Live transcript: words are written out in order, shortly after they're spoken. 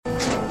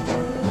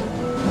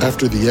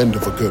After the end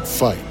of a good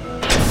fight,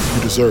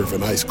 you deserve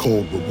an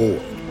ice-cold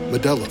reward.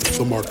 Modelo is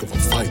the mark of a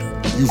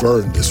fighter. You've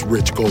earned this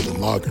rich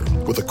golden lager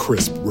with a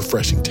crisp,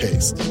 refreshing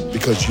taste.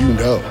 Because you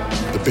know,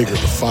 the bigger the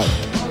fight,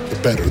 the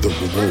better the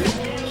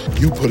reward.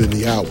 You put in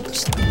the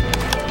hours,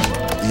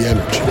 the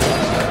energy,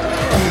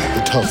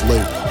 the tough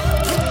labor.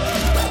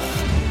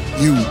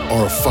 You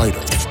are a fighter,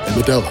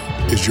 and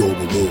Modelo is your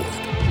reward.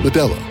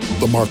 Modelo,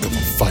 the mark of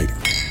a fighter.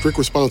 Drink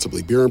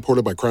responsibly. Beer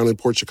imported by Crown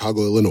Imports,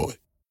 Chicago, Illinois.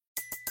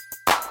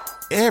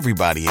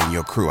 Everybody in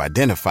your crew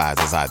identifies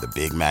as either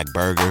Big Mac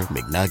Burger,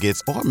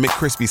 McNuggets, or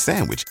McCrispy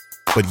Sandwich.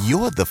 But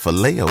you're the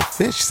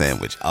Filet-O-Fish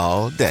Sandwich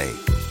all day.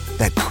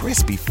 That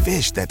crispy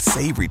fish, that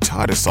savory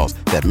tartar sauce,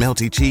 that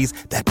melty cheese,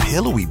 that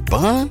pillowy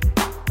bun.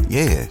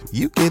 Yeah,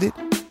 you get it.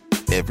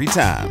 Every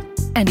time.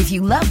 And if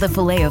you love the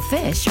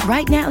Filet-O-Fish,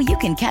 right now you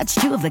can catch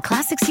two of the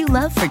classics you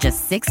love for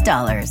just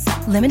 $6.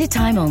 Limited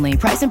time only.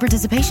 Price and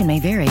participation may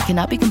vary.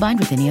 Cannot be combined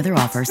with any other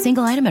offer.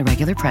 Single item at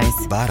regular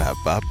price.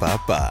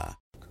 Ba-da-ba-ba-ba.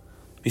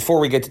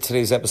 Before we get to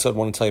today's episode, I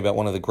want to tell you about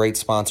one of the great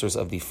sponsors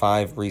of the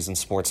 5 Reasons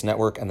Sports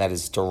Network, and that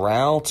is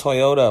Doral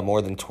Toyota.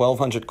 More than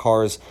 1,200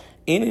 cars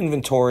in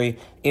inventory,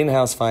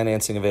 in-house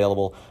financing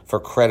available for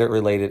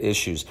credit-related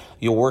issues.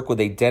 You'll work with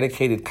a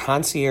dedicated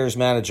concierge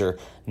manager,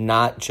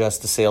 not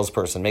just a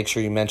salesperson. Make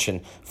sure you mention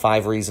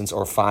 5 Reasons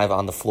or 5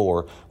 on the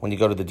floor when you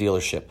go to the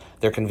dealership.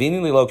 They're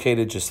conveniently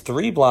located just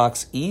 3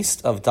 blocks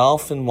east of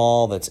Dolphin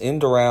Mall that's in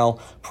Doral,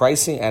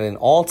 pricing at an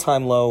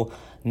all-time low.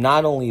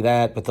 Not only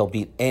that, but they'll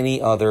beat any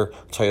other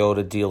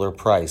Toyota dealer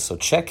price. So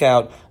check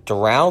out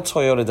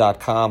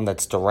DoralToyota.com.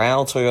 That's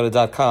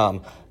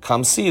DoralToyota.com.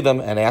 Come see them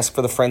and ask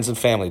for the Friends and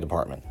Family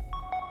Department.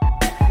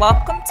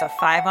 Welcome to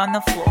 5 on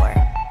the Floor,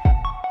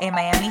 a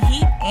Miami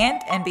Heat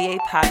and NBA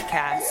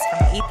podcast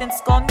from Ethan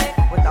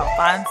Skolnick with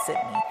Alphonse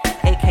Sidney,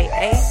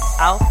 a.k.a.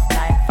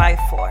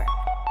 Alf954.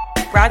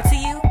 Brought to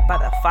you by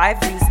the 5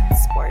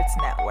 Reasons Sports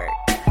Network.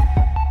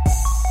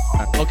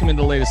 Welcome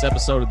into the latest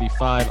episode of the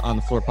 5 on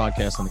the Floor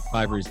podcast on the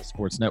 5 Reasons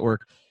Sports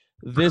Network.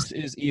 This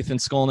is Ethan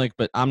Skolnick,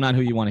 but I'm not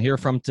who you want to hear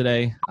from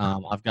today.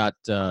 I've got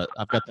the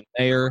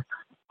mayor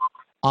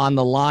on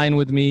the line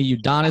with me,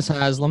 Udonis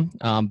Haslem,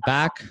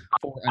 back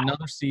for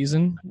another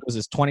season. It was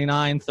his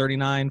 29,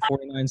 39,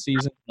 49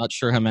 season. Not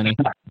sure how many.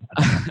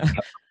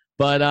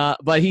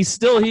 But he's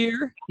still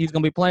here. He's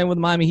going to be playing with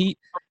Miami Heat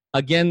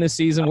again this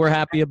season. We're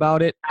happy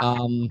about it.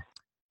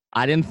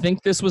 I didn't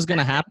think this was going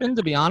to happen,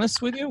 to be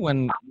honest with you,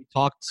 when we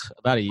talked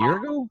about a year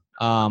ago,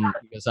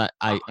 because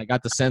I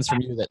got the sense from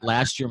you that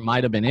last year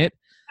might have been it.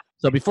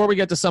 So before we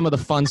get to some of the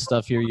fun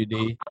stuff here,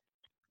 UD,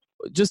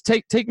 just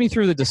take me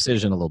through the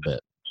decision a little bit.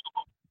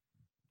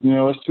 You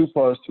know, it's 2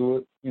 parts to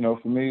it. You know,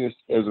 for me, it's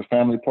as a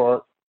family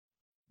part,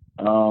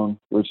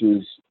 which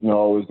is, you know,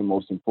 always the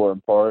most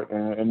important part.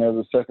 And there's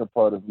a second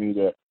part of me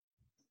that,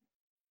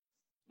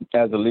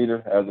 as a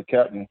leader, as a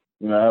captain,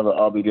 you know, I have an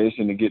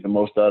obligation to get the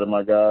most out of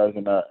my guys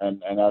and out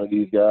of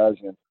these guys.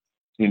 And,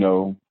 you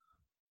know,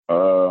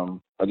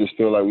 I just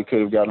feel like we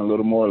could have gotten a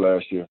little more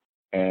last year.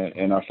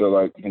 And I feel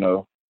like, you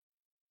know,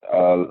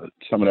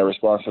 some of that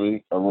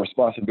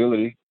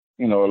responsibility,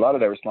 you know, a lot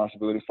of that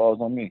responsibility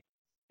falls on me.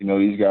 You know,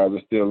 these guys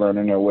are still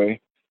learning their way.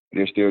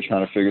 They're still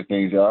trying to figure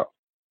things out.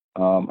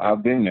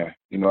 I've been there.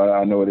 You know,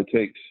 I know what it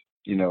takes,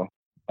 you know.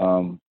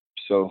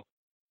 So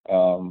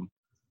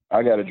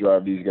I got to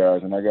drive these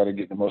guys, and I got to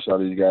get the most out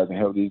of these guys and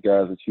help these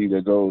guys achieve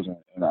their goals.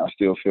 And I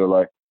still feel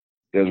like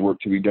there's work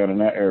to be done in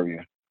that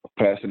area,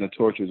 passing the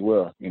torch as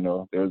well. You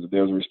know, there's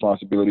a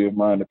responsibility of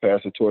mine to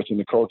pass the torch in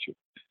the culture.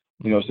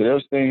 You know, so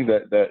there's things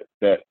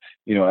that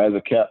you know, as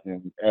a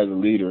captain, as a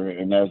leader,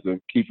 and as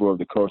the keeper of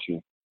the culture,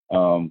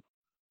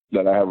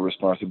 that I have a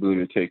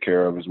responsibility to take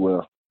care of as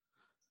well.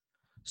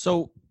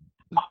 So,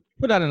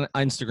 put out an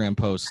Instagram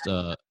post.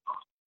 I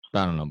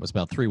don't know, it was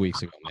about 3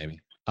 weeks ago, maybe.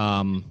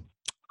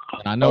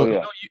 And I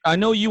know, I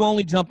know you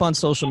only jump on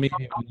social media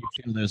when you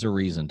feel there's a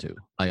reason to.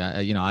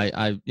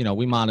 Like,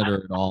 we monitor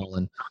it all,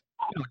 and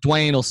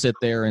Dwayne will sit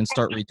there and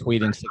start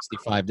retweeting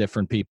 65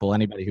 different people.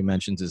 Anybody who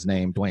mentions his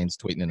name, Dwayne's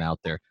tweeting it out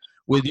there.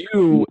 With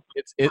you,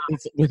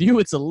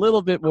 it's a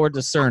little bit more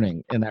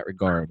discerning in that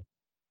regard.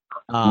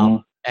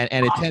 And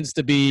it tends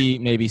to be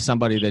maybe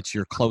somebody that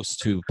you're close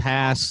to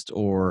past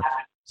or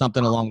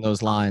something along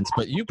those lines.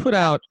 But you put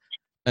out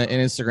an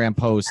Instagram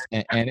post,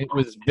 and it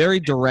was very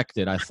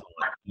directed, I thought,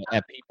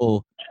 at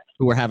people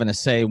who were having a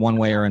say one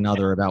way or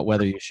another about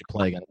whether you should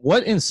play again.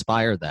 What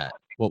inspired that?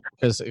 Well,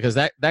 because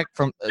that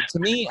from to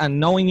me, and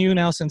knowing you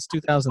now since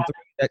 2003,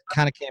 that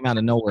kind of came out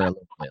of nowhere a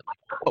little bit.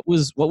 Like,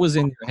 what was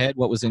in your head?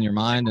 What was in your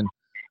mind? And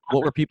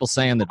what were people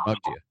saying that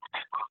bugged you?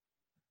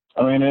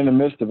 I mean, in the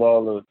midst of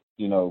all the,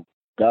 you know,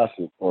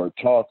 gossip or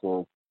talk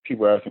or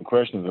people asking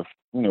questions or,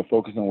 you know,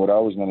 focusing on what I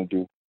was going to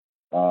do,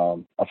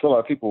 I feel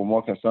like people were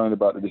more concerned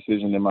about the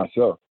decision than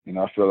myself. You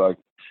know, I feel like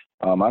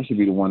I should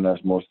be the one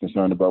that's most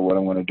concerned about what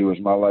I'm going to do. Is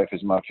my life,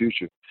 is my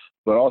future.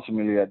 But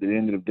ultimately, at the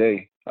end of the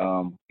day,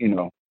 you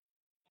know,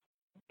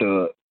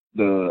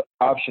 the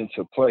option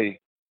to play,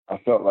 I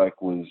felt like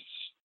was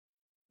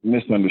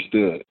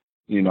misunderstood.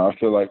 You know, I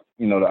feel like,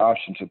 you know, the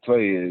option to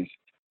play is,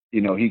 you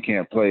know, he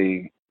can't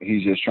play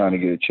he's just trying to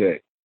get a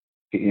check.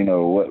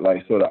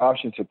 So the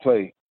option to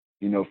play,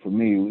 for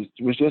me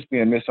was just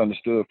being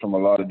misunderstood from a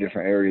lot of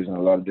different areas and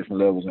a lot of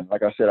different levels. And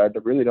like I said, I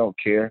really don't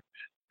care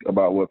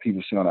about what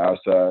people see on the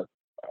outside.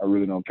 I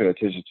really don't pay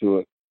attention to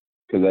it,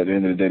 because at the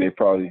end of the day, they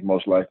probably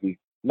most likely,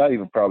 not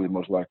even probably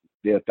most likely,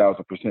 they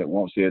 1,000%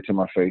 won't say it to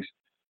my face.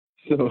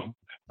 So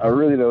I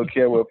really don't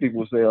care what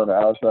people say on the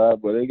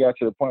outside, but it got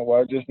to the point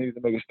where I just needed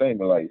to make a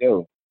statement like,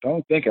 yo,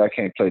 don't think I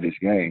can't play this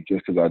game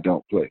just because I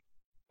don't play.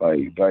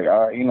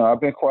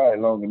 I've been quiet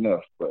long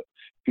enough, but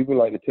people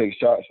like to take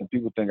shots and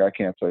people think I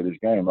can't play this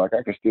game. Like,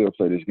 I can still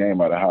play this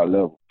game at a high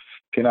level.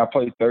 Can I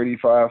play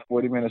 35,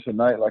 40 minutes a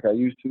night like I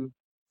used to?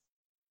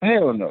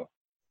 Hell no.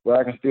 But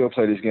I can still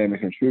play this game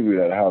and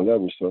contribute at a high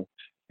level. So,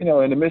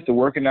 in the midst of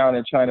working out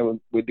in China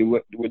with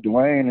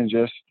Dwayne, and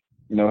just,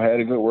 had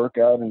a good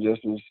workout, and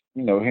just was,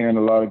 hearing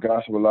a lot of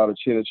gossip, a lot of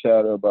chitter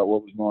chatter about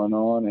what was going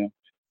on. And,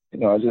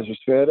 I just was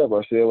fed up.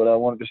 I said what I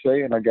wanted to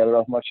say, and I got it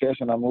off my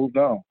chest, and I moved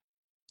on.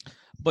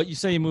 But you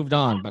say you moved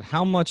on, but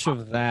how much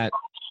of that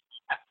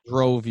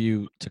drove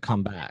you to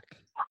come back?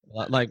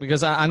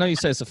 Because I know you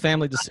say it's a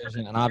family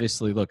decision, and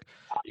obviously, look,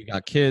 you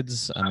got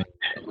kids. I mean,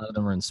 a lot of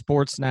them are in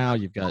sports now.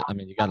 You got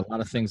a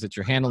lot of things that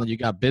you're handling. You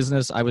got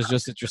business. I was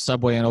just at your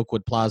Subway in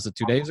Oakwood Plaza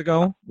 2 days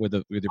ago with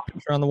your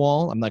picture on the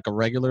wall. I'm like a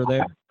regular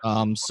there.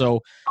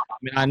 So,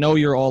 I know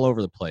you're all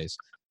over the place.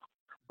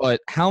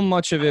 But how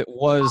much of it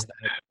was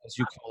that, as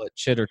you call it,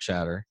 chitter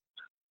chatter,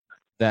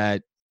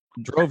 that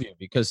drove you?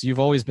 Because you've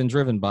always been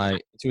driven by,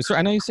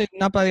 I know you say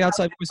not by the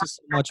outside voices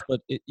so much, but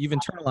you've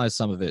internalized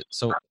some of it.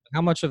 So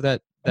how much of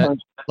that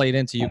played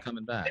into you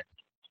coming back?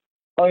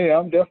 Oh yeah,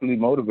 I'm definitely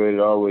motivated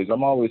always.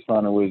 I'm always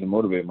finding ways to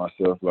motivate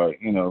myself.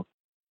 Like,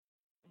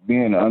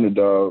 being an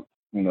underdog,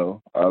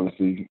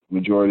 obviously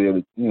majority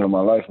of my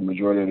life, a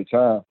majority of the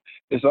time,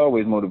 it's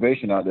always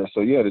motivation out there.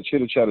 So yeah, the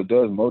chitter chatter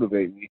does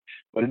motivate me,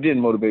 but it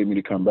didn't motivate me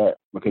to come back,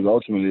 because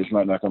ultimately it's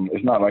not like I'm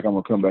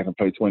gonna come back and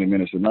play 20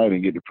 minutes a night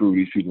and get to prove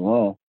these people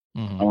wrong.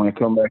 Mm-hmm. I want to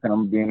come back and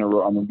I'm gonna be in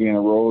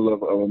a role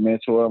of a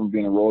mentor. I'm gonna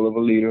be in a role of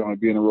a leader. I'm gonna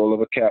be in a role of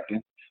a captain.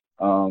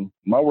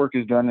 My work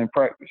is done in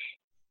practice.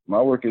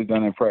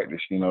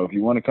 If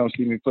you want to come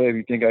see me play, if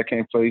you think I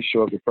can't play,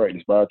 show up to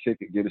practice, buy a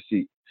ticket, get a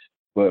seat.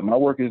 But my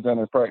work is done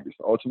in practice.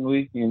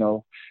 Ultimately,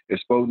 if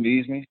Spoden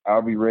needs me,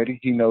 I'll be ready.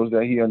 He knows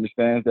that. He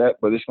understands that.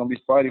 But it's going to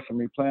be fighting for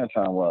me playing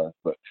time-wise.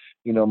 But,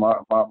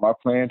 my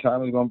playing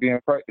time is going to be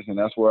in practice, and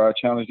that's where I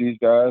challenge these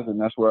guys,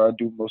 and that's where I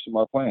do most of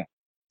my playing.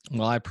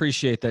 Well, I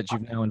appreciate that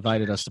you've now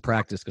invited us to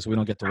practice, because we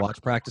don't get to watch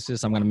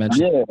practices. I'm going to mention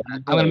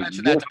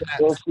that to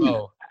Pat.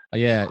 So,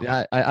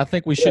 yeah, I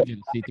think we should get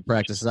a seat to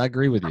practices. I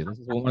agree with you. This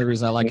is one of the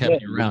reasons I like having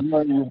you around.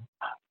 You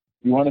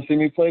want to see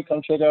me play?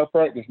 Come check out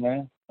practice,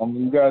 man.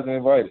 You guys are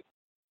invited.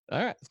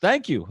 All right.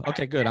 Thank you.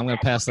 Okay, good. I'm going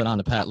to pass that on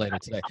to Pat later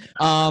today.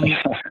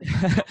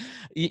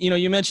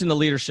 You mentioned the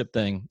leadership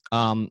thing.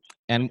 And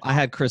I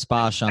had Chris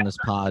Bosch on this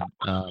pod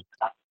a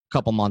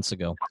couple months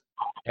ago.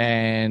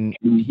 And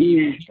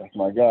that's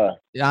my guy.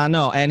 I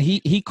know. And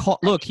he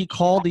called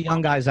the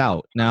young guys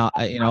out now,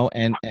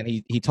 and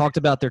he talked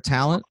about their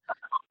talent,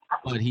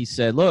 but he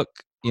said, look,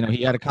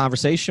 he had a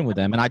conversation with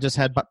them, and I just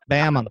had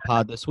Bam on the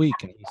pod this week,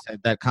 and he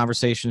said that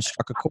conversation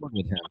struck a chord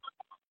with him.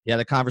 He had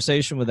a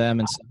conversation with them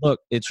and said, look,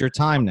 it's your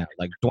time now.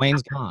 Like,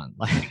 Dwayne's gone.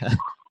 Like,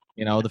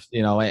 he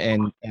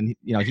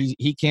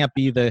can't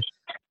be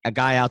a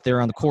guy out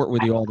there on the court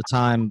with you all the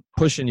time,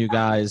 pushing you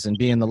guys and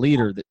being the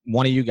leader. That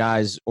one of you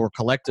guys, or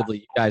collectively,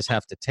 you guys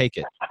have to take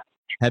it.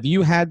 Have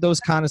you had those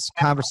kind of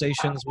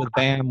conversations with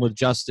Bam, with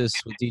Justice,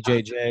 with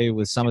DJJ,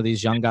 with some of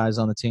these young guys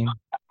on the team?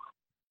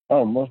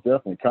 Oh, most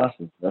definitely,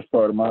 constantly. That's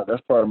part of my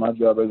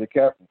job as a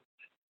captain,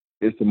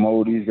 is to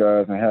mold these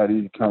guys and have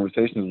these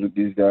conversations with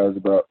these guys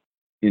about,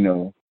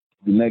 the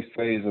next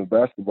phase of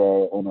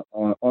basketball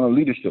on a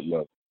leadership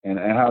level, and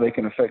how they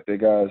can affect their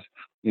guys,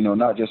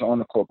 not just on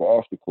the court but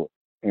off the court.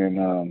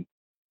 And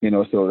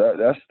so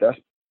that's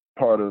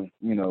part of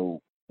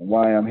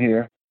why I'm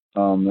here.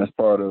 That's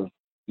part of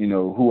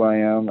who I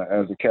am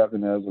as a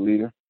captain, as a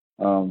leader.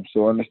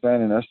 So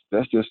understanding that's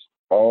just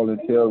all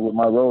entailed with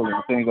my role and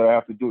the things that I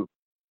have to do.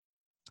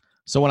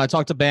 So when I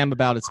talked to Bam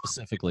about it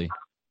specifically,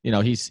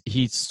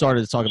 he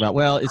started to talk about,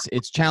 well,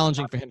 it's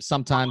challenging for him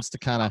sometimes to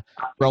kind of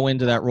grow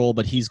into that role,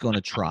 but he's going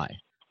to try.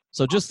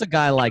 So just a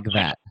guy like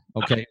that,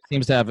 okay,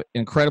 seems to have an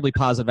incredibly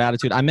positive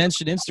attitude. I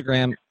mentioned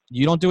Instagram.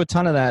 You don't do a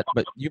ton of that,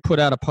 but you put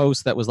out a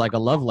post that was like a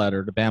love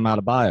letter to Bam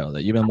Adebayo,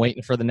 that you've been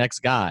waiting for the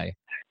next guy,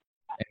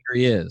 and here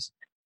he is.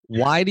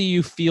 Why do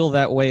you feel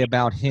that way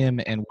about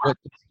him, and what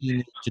does he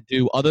need to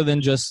do other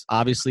than just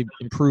obviously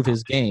improve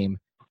his game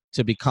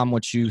to become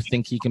what you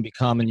think he can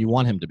become and you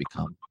want him to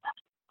become?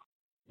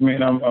 I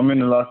mean, I'm in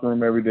the locker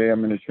room every day.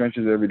 I'm in the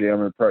trenches every day.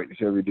 I'm in practice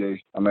every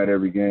day. I'm at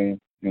every game.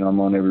 I'm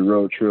on every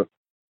road trip.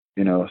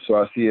 So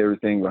I see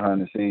everything behind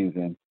the scenes.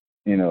 And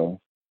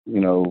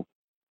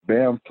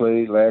Bam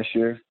played last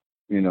year.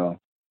 Through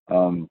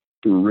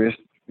wrist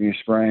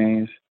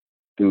sprains,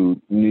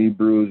 through knee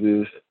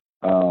bruises.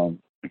 The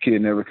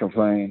kid never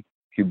complained.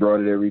 He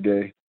brought it every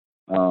day.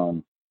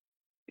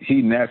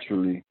 He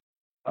naturally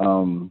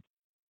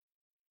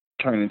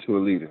turn into a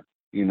leader,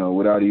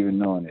 without even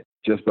knowing it,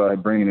 just by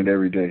bringing it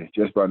every day,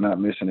 just by not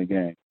missing a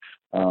game,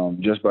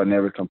 just by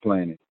never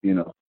complaining.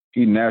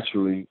 He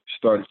naturally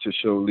started to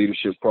show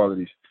leadership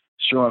qualities,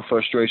 showing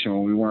frustration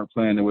when we weren't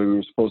playing the way we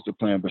were supposed to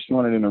play, but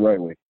showing it in the right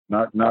way,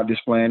 not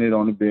displaying it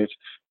on the bench,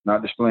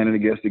 not displaying it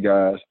against the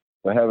guys,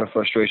 but having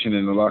frustration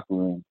in the locker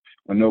room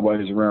when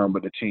nobody's around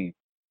but the team.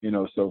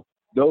 So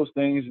those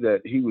things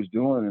that he was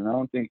doing, and I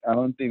don't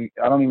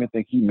even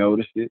think he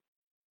noticed it.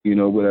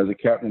 But as a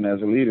captain,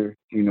 as a leader,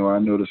 I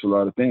notice a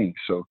lot of things.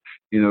 So,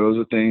 those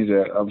are things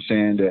that I'm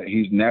saying that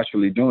he's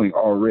naturally doing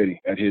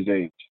already at his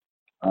age.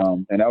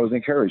 And that was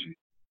encouraging.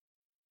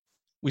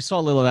 We saw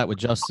a little of that with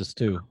Justice,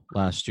 too,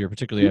 last year,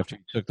 particularly after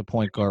he took the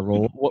point guard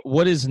role.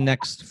 What is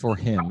next for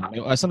him?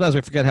 Sometimes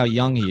we forget how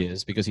young he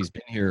is because he's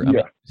been here.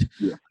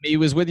 He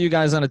was with you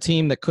guys on a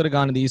team that could have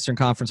gone to the Eastern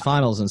Conference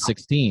Finals in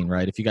 2016,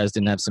 right, if you guys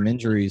didn't have some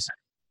injuries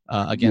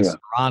against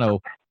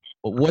Toronto.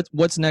 But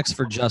what's next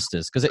for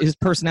Justice? Because his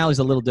personality is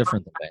a little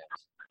different than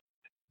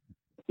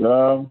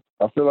Bam's.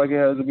 I feel like it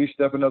has to be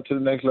stepping up to the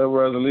next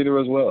level as a leader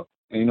as well.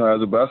 And,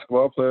 as a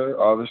basketball player,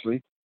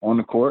 obviously, on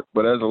the court,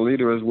 but as a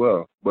leader as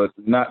well. But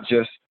not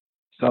just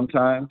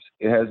sometimes,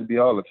 it has to be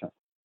all the time.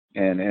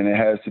 And it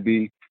has to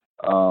be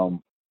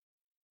on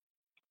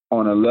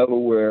a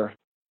level where,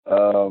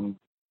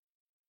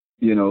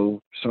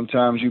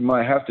 sometimes you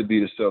might have to be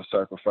the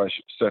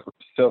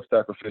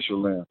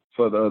self-sacrificial lamb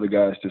for the other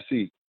guys to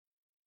see.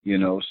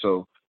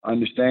 So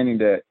understanding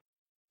that,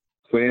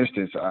 for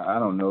instance, I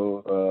don't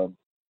know,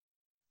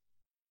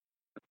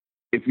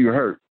 if you're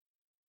hurt,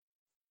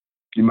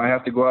 you might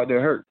have to go out there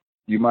hurt.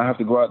 You might have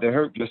to go out there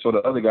hurt just so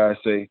the other guys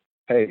say,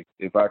 hey,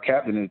 if our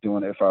captain is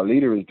doing it, if our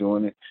leader is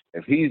doing it,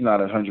 if he's not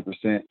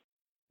 100%,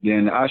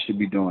 then I should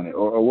be doing it,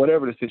 or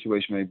whatever the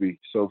situation may be.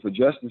 So for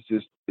Justice,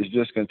 is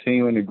just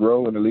continuing to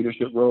grow in the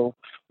leadership role,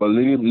 but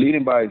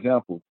leading by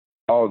example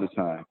all the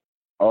time.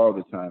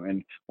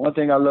 And one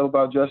thing I love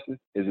about Justice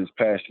is his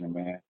passion,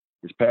 man.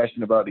 His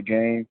passion about the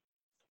game.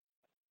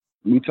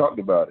 We talked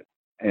about it,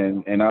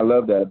 and I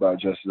love that about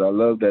Justice. I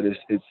love that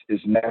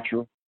it's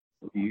natural.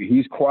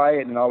 He's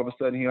quiet, and all of a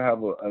sudden he'll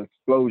have an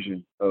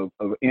explosion of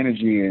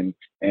energy and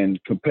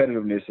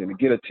competitiveness and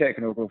get a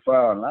technical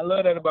foul. And I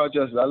love that about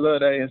Justice. I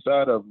love that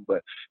inside of him.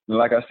 But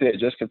like I said,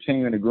 just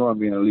continuing to grow and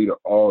being a leader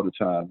all the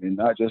time, and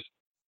not just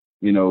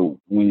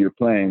when you're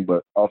playing,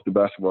 but off the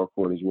basketball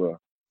court as well.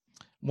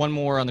 One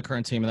more on the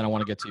current team, and then I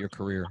want to get to your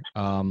career.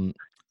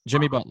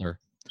 Jimmy Butler,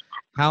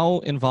 how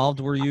involved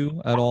were you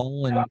at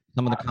all in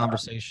some of the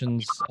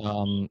conversations,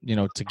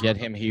 to get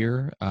him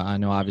here? I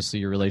know obviously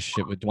your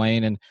relationship with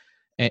Dwayne,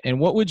 and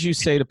what would you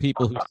say to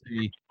people who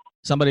say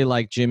somebody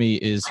like Jimmy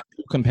is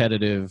too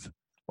competitive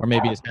or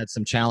maybe has had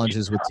some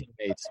challenges with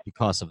teammates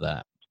because of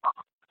that?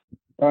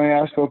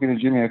 I've spoken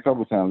to Jimmy a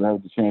couple of times. I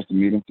had the chance to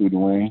meet him through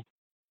Dwayne,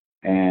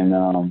 and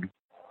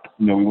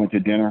we went to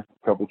dinner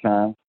a couple of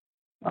times.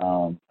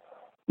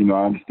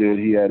 I understood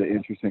he had an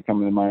interest in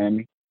coming to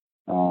Miami.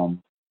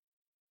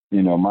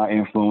 My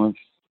influence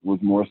was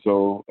more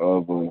so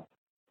of a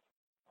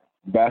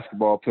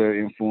basketball player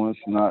influence,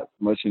 not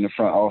much in the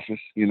front office.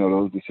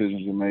 Those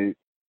decisions were made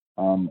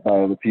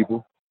by other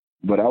people.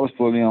 But I was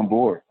fully on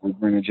board with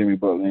bringing Jimmy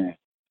Butler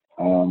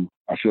in.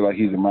 I feel like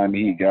he's a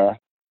Miami Heat guy.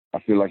 I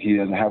feel like he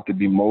doesn't have to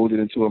be molded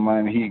into a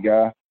Miami Heat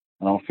guy.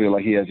 I don't feel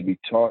like he has to be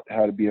taught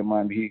how to be a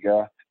Miami Heat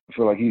guy. I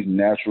feel like he's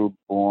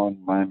natural-born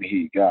Miami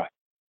Heat guy.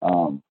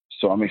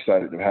 So I'm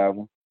excited to have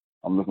him.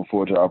 I'm looking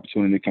forward to the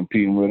opportunity of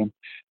competing with him.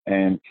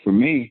 And for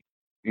me,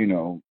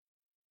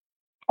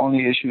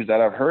 only issues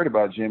that I've heard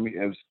about Jimmy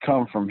has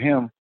come from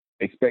him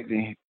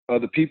expecting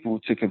other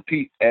people to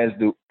compete as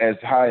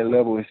high a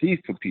level as he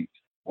competes,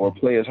 or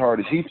play as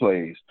hard as he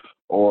plays,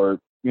 or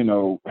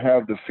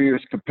have the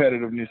fierce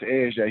competitiveness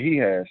edge that he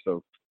has.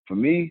 So for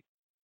me,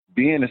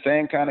 being the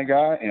same kind of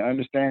guy and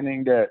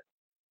understanding that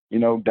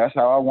that's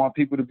how I want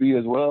people to be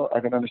as well,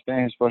 I can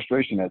understand his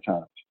frustration at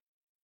times.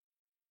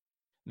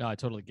 No, I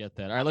totally get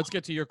that. All right, let's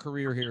get to your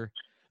career here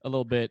a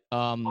little bit.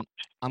 I'm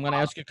going to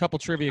ask you a couple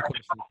trivia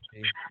questions,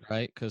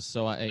 right? Because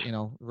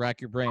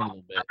rack your brain a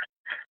little bit.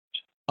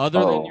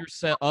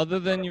 Other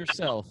than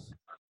yourself,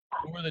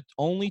 who are the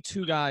only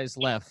two guys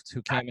left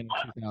who came in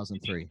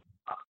 2003?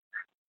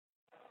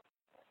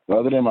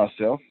 Other than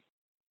myself?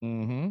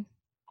 Mm-hmm.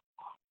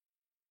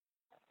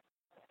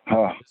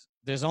 Huh.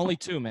 There's only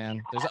two,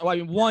 man.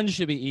 One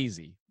should be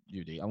easy,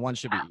 UD. One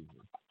should be easy.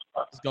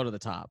 Let's go to the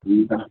top.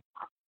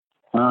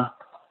 Huh?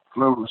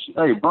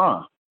 Hey,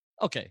 Bron.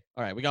 Okay,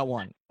 all right, we got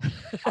one.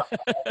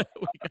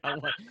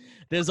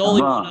 There's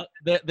only one.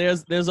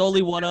 There's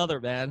only one other,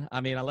 man. I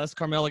mean, unless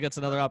Carmelo gets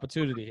another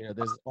opportunity here,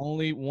 there's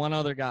only one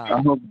other guy.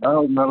 I hope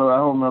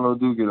Melo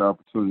do get an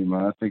opportunity,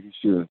 man. I think he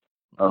should.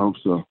 I hope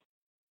so.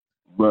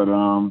 But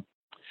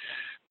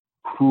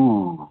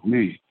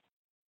me.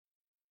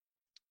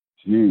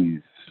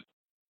 Jeez.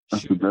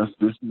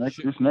 This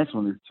next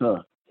one is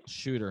tough.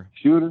 Shooter. Oh,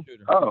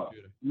 shooter.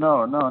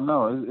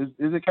 No.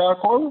 Is it Kyle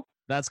Korver?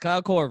 That's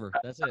Kyle Korver.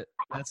 That's it.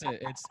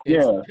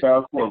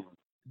 Kyle Korver.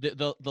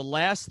 The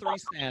last three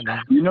standing.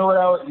 You know what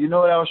I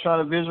was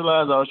trying to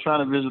visualize? I was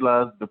trying to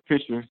visualize the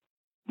picture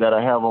that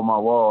I have on my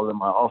wall in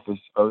my office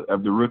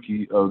of the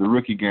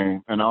rookie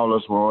game, and all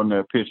of us were on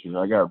that picture.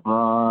 I got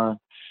Bron,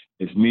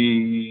 it's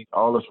me,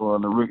 all of us were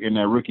in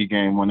that rookie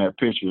game on that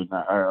picture. And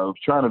I was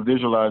trying to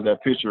visualize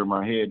that picture in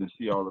my head and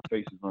see all the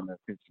faces on that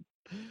picture.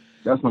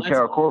 That's when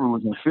Kyle Korver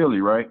was in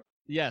Philly, right?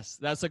 Yes,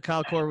 that's what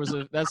Kyle Korver was.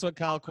 That's what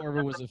Kyle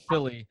Korver was in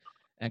Philly,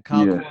 and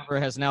Kyle Korver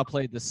has now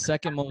played the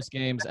second most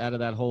games out of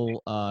that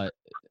whole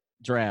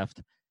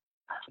draft.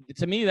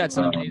 To me, that's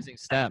an amazing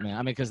stat, man. I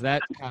mean, because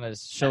that kind of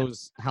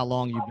shows how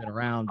long you've been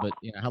around, but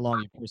how long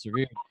you've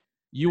persevered.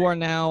 You are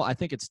now, I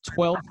think it's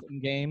 12th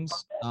in games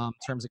in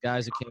terms of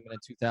guys that came in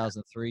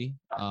 2003.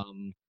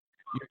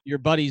 Your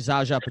buddy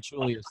Zaza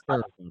Pachulia is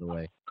third, by the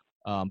way,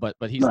 but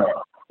he's. No.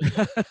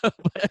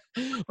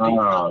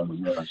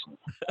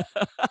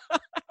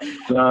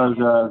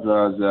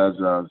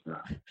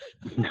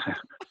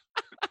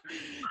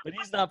 But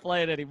he's not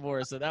playing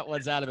anymore, so that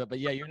one's out of it. But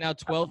yeah, you're now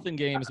 12th in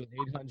games with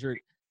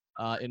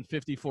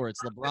 854.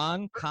 It's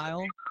LeBron,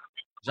 Kyle,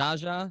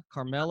 Jaja,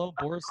 Carmelo,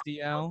 Boris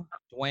Diaw,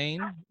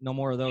 Dwayne. No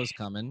more of those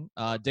coming.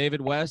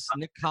 David West,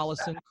 Nick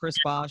Collison, Chris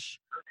Bosh,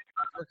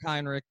 Kirk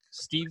Heinrich,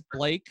 Steve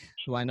Blake,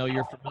 who I know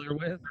you're familiar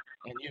with,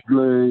 and you.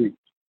 Blake.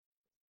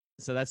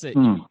 So that's it.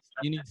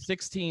 You need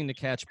 16 to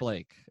catch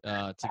Blake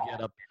to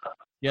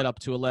get up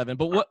to 11.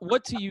 But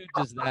what to you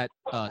does that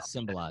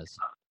symbolize?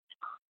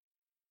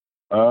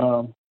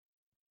 Wow.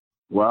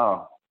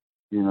 Wow.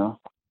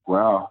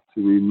 To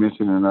be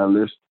mentioned in that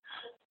list,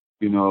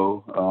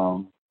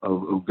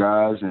 of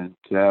guys, and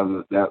to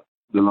have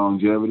the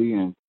longevity,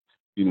 and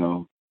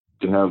to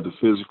have the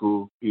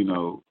physical,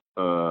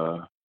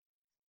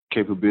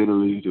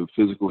 capability, the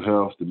physical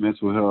health, the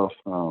mental health,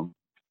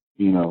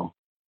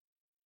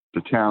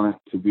 the talent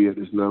to be at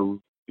this level,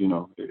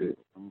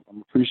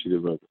 I'm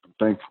appreciative of it. I'm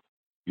thankful.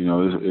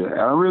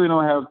 I really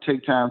don't have to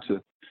take time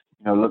to,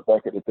 look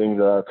back at the things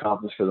that I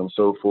accomplished, because I'm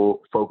so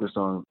focused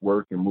on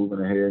work and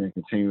moving ahead and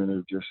continuing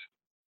to just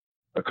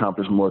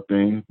accomplish more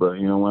things. But,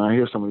 when I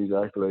hear some of these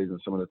accolades and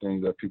some of the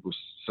things that people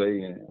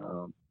say, and,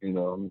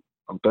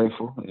 I'm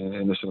thankful,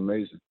 and it's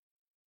amazing.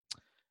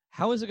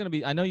 How is it going to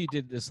be? I know you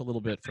did this a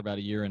little bit for about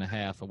a year and a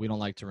half, and we don't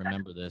like to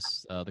remember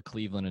this. The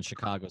Cleveland and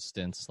Chicago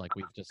stints, like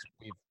we've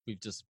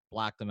just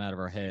blacked them out of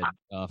our head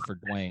for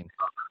Dwayne.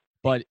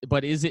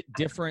 But is it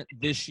different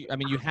this year? I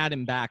mean, you had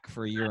him back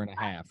for a year and a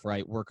half,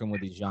 right? Working with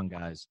these young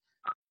guys.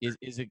 Is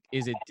it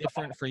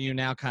different for you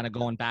now, kind of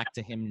going back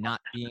to him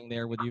not being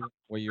there with you,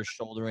 where you're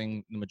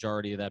shouldering the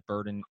majority of that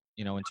burden,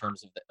 in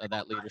terms of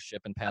that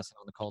leadership and passing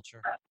on the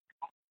culture?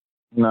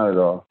 Not at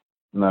all.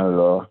 Not at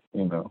all.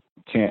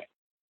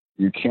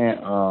 You can't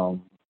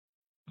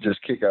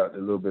just kick out the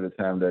little bit of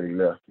time that he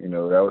left. That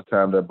was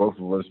time that both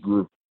of us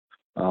grew.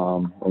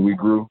 And we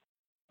grew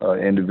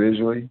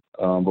individually,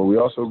 but we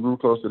also grew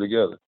closer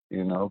together,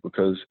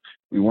 because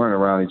we weren't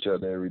around each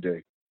other every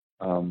day.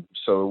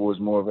 So it was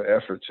more of an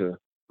effort to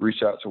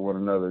reach out to one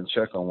another and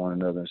check on one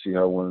another and see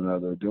how one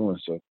another are doing.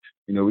 So,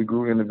 we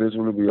grew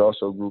individually. We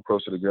also grew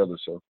closer together.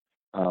 So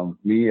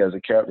me as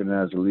a captain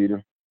and as a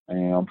leader,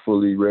 and I'm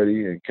fully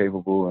ready and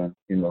capable, and,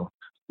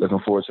 looking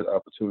forward to the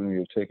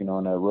opportunity of taking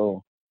on that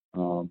role,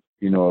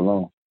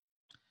 alone.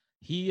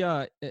 He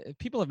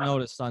people have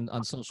noticed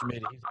on social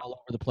media, he's all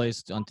over the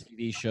place on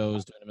TV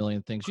shows, doing a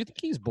million things. Do you think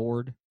he's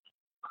bored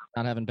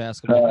not having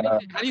basketball?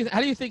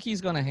 How do you think he's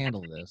going to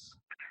handle this?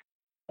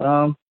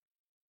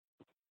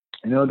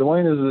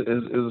 Dwayne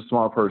is a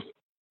smart person.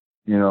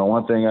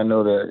 One thing I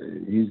know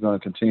that he's going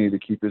to continue to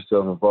keep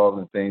himself involved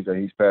in things that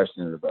he's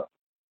passionate about.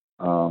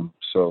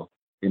 So,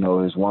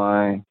 his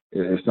wine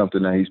is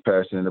something that he's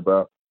passionate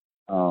about.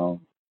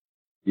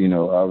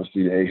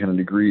 Obviously the 800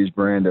 Degrees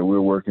brand that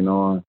we're working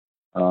on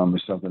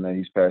is something that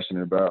he's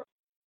passionate about.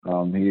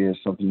 He has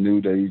something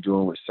new that he's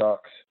doing with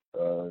socks.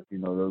 Those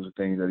are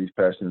things that he's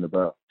passionate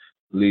about.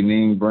 Li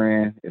Ning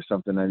brand is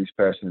something that he's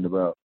passionate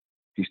about.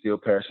 He's still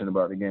passionate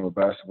about the game of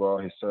basketball.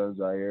 His son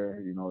Zaire,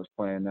 is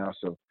playing now.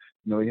 So,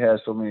 he has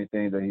so many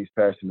things that he's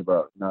passionate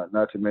about.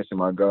 Not to mention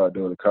my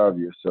goddaughter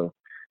Kavia. So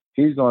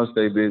he's going to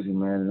stay busy,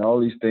 man. And all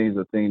these things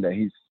are things that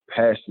he's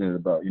passionate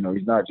about.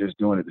 He's not just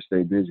doing it to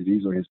stay busy.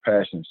 These are his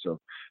passions. So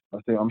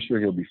I'm sure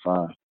he'll be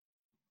fine.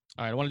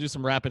 All right, I want to do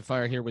some rapid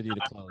fire here with you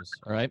to close.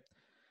 All right.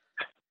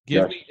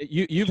 Yes.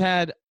 You've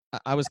had,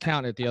 I was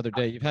counting it the other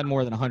day, you've had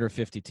more than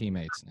 150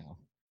 teammates now.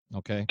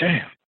 Okay.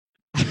 Damn.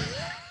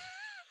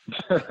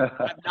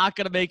 I'm not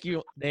gonna make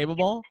you name them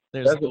all.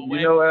 You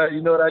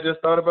know what I just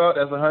thought about?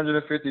 That's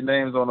 150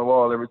 names on the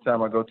wall every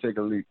time I go take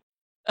a leak.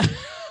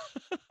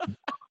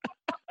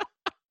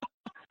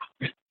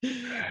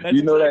 That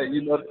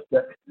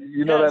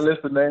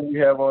list of names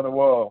you have on the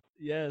wall.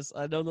 Yes,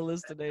 I know the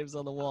list of names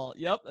on the wall.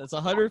 Yep, it's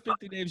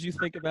 150 names you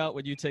think about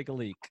when you take a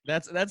leak.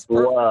 That's perfect.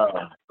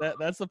 Wow.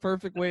 That's the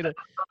perfect way to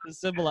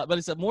symbolize. But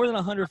it's more than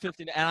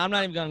 150, and I'm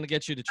not even going to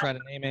get you to try to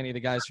name any of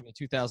the guys from the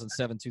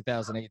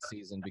 2007-2008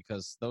 season,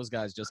 because those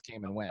guys just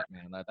came and went,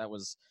 man. That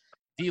was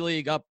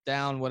D-League, up,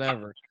 down,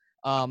 whatever.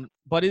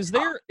 But is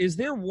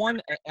there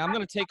one? I'm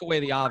going to take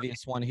away the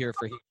obvious one here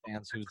for Heat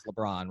fans, who's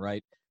LeBron,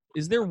 right?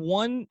 Is there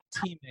one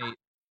teammate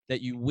that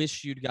you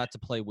wish you'd got to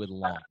play with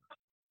longer?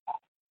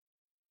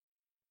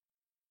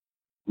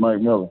 Mike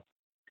Miller.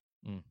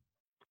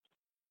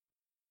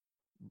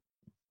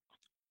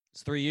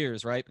 It's 3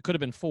 years, right? It could have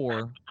been 4.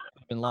 Could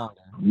have been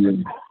longer. Yeah,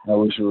 I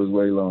wish it was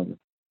way longer.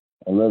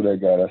 I love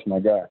that guy. That's my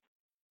guy.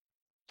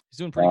 He's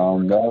doing pretty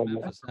good work in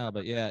Memphis now,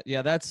 but yeah,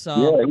 that's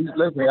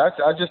listen,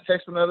 I just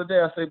texted him the other day.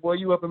 I say, boy,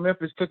 you up in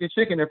Memphis cooking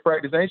chicken in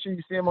practice, ain't you?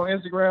 You see him on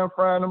Instagram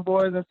frying them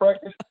boys in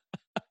practice.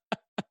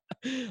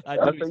 I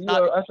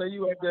say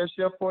you up there,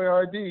 Chef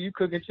Boyardee, you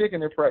cooking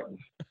chicken in practice.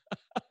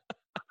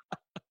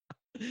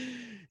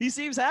 He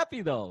seems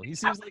happy though. He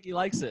seems like he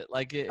likes it.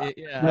 Like yeah.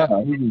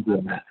 Yeah, he's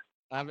good.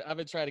 I've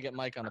been trying to get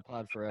Mike on the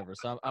pod forever,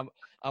 so I'm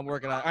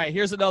working on it. All right,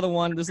 here's another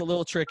one. This is a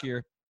little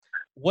trickier.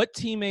 What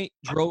teammate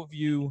drove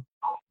you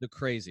the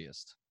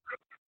craziest?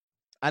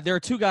 There are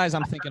 2 guys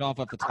I'm thinking off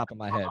the top of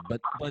my head,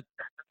 but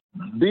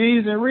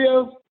Bees and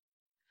Rio.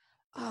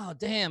 Oh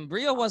damn,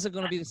 Rio wasn't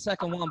going to be the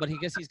second one, but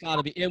he's got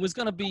to be. It was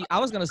going to be. I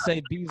was going to say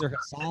Bees or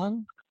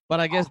Hassan, but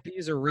I guess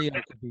Bees or Rio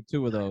could be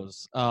 2 of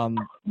those. Bees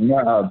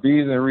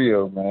and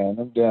Rio, man.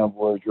 Them damn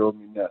boys drove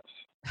me nuts.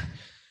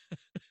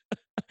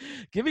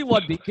 Give me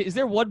one. Is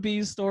there one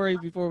Bees story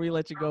before we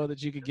let you go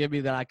that you could give me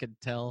that I could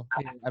tell?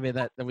 I mean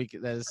that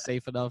is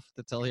safe enough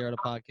to tell here on the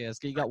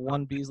podcast. You got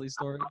one Beasley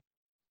story?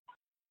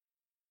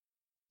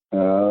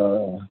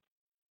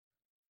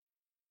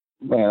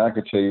 Man, I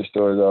could tell you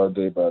stories all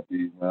day about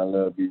Bees. Man, I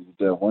love Bees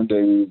to death. One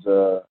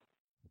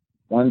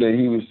day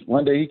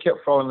he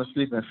kept falling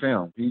asleep in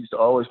film. He used to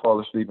always fall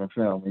asleep in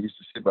film. He used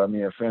to sit by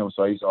me in film,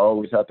 so I used to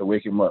always have to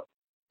wake him up.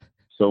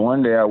 So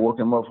one day I woke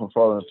him up from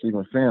falling asleep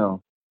in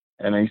film.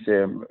 And he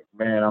said,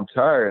 man, I'm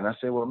tired. And I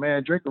said, well,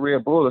 man, drink a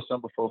Red Bull or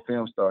something before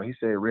film start. He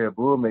said, Red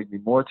Bull make me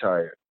more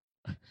tired.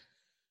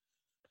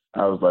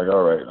 I was like,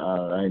 all right,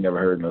 I ain't never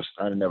heard nothing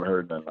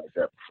like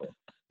that before.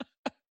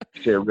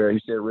 He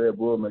said Red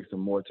Bull makes him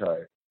more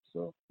tired.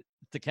 So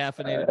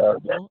decaffeinated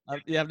Red Bull?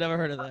 I've never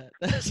heard of that.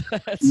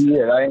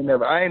 Yeah, I ain't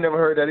never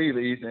heard that either,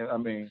 Ethan. I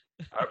mean,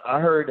 I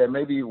heard that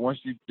maybe once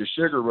the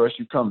sugar rush,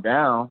 you come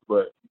down,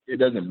 but it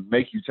doesn't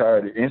make you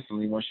tired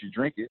instantly once you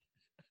drink it.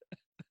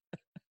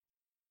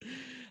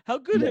 How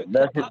good?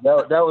 That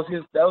was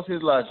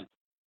his logic.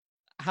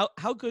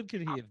 How good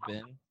could he have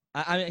been?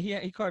 I mean,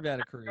 he carved out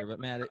a career, but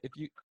man, if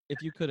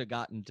you could have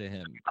gotten to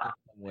him in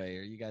some way,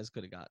 or you guys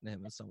could have gotten to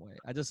him in some way,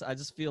 I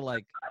just feel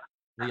like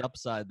the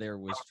upside there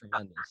was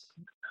tremendous.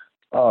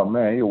 Oh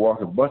man, he'll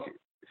walk a bucket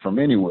from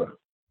anywhere.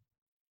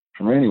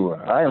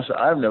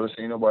 I've never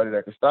seen nobody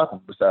that can stop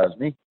him besides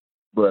me,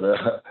 but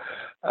I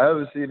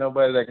haven't seen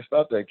nobody that can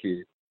stop that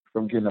kid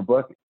from getting a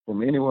bucket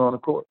from anywhere on the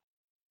court.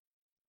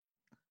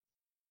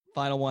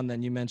 Final one,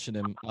 then you mentioned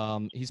him.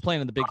 He's playing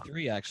in the Big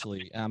 3,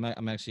 actually. I'm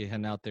actually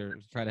heading out there,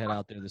 trying to head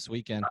out there this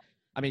weekend.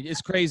 I mean, it's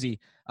crazy.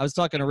 I was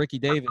talking to Ricky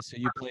Davis, who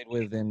you played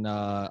with in,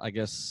 I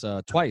guess,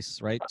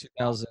 twice, right?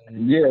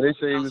 2000. Yeah, they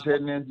say he was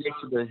heading in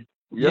yesterday.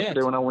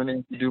 Yesterday when I went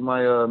in to do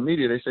my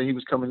media, they say he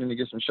was coming in to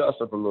get some shots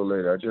up a little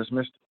later. I just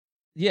missed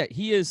it. Yeah,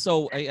 he is.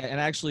 So, and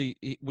actually,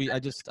 I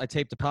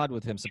taped a pod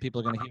with him, so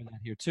people are going to hear that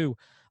here too.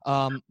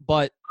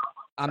 But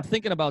I'm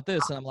thinking about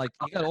this, and I'm like,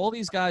 you got all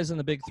these guys in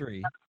the Big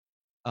 3.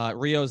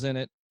 Rio's in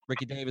it.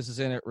 Ricky Davis is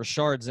in it.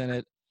 Rashard's in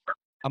it.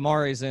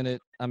 Amare's in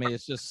it. I mean,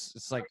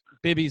 it's like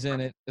Bibby's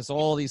in it. It's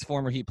all these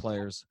former Heat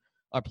players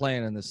are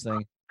playing in this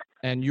thing,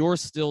 and you're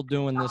still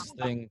doing this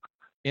thing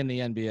in the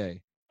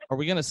NBA. Are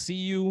we going to see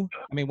you?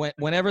 I mean,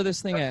 whenever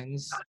this thing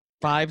ends,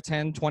 5,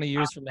 10, 20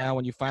 years from now,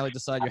 when you finally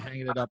decide you're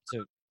hanging it up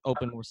to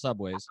open more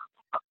subways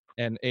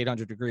and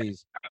 800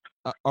 degrees,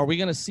 are we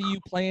going to see you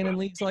playing in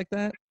leagues like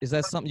that? Is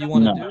that something you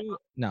want to do?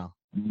 No.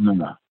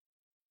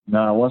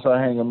 No, once I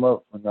hang him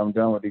up and I'm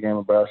done with the game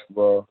of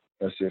basketball,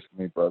 that's it for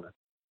me, brother.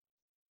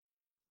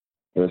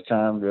 There's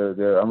time. I'm going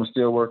to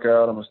still work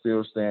out. I'm going to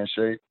still stay in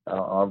shape.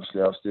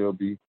 Obviously, I'll still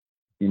be,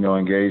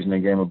 engaged in the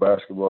game of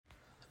basketball.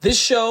 This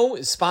show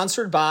is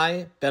sponsored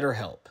by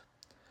BetterHelp.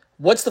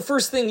 What's the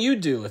first thing you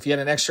do if you had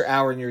an extra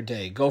hour in your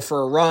day? Go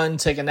for a run,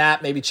 take a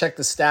nap, maybe check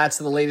the stats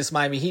of the latest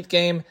Miami Heat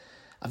game?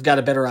 I've got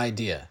a better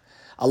idea.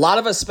 A lot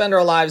of us spend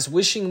our lives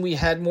wishing we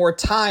had more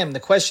time. The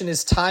question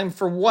is, time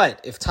for what?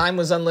 If time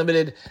was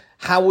unlimited,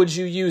 how would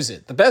you use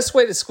it? The best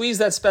way to squeeze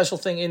that special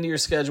thing into your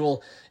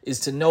schedule is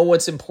to know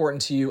what's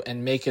important to you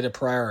and make it a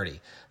priority.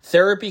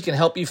 Therapy can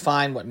help you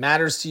find what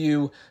matters to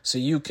you so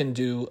you can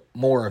do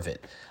more of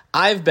it.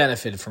 I've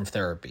benefited from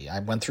therapy. I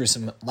went through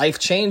some life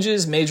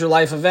changes, major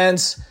life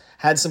events,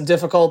 had some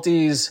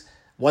difficulties,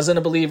 wasn't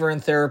a believer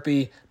in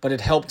therapy, but it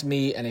helped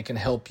me and it can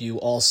help you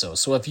also.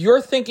 So if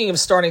you're thinking of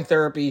starting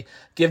therapy,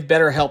 give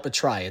BetterHelp a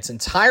try. It's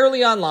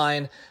entirely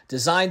online,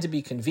 designed to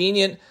be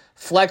convenient,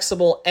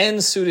 flexible,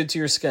 and suited to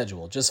your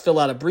schedule. Just fill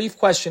out a brief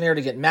questionnaire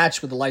to get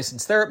matched with a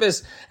licensed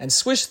therapist and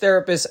switch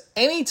therapists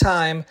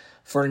anytime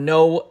for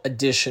no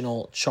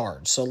additional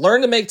charge. So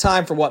learn to make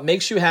time for what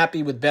makes you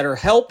happy with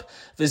BetterHelp.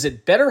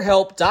 Visit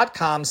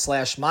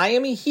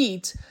BetterHelp.com/Miami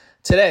Heat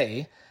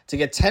today to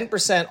get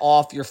 10%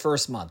 off your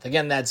first month.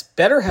 Again, that's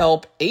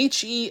BetterHelp,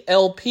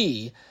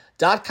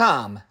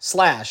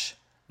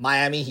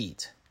 HELP.com/Miami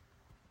Heat.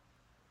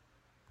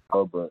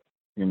 Oh, but,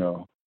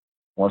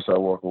 once I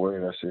walk away,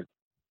 that's it.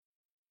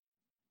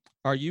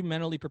 Are you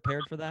mentally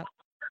prepared for that?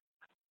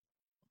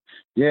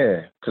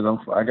 Yeah, because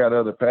I got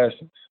other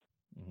passions.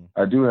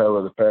 Mm-hmm. I do have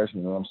other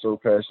passions, and I'm so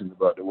passionate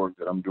about the work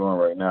that I'm doing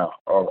right now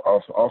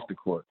off the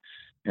court.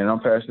 And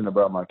I'm passionate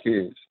about my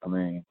kids. I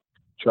mean,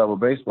 travel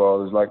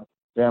baseball is like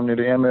damn near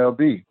the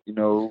MLB,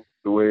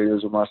 the way it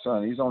is with my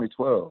son. He's only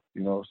 12,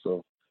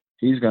 so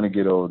he's going to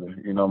get older.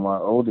 My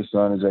oldest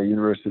son is at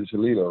University of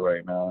Toledo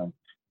right now, and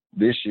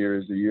this year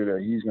is the year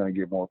that he's going to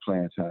get more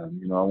playing time.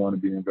 I want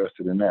to be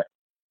invested in that.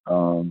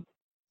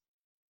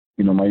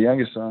 My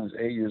youngest son is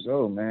 8 years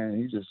old, man.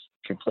 He just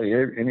can play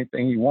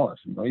anything he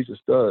wants. He's a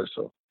stud.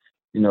 So,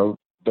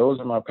 those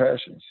are my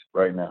passions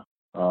right now.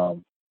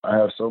 I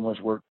have so much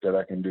work that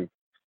I can do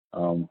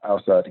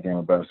outside the game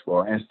of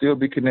basketball and still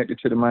be connected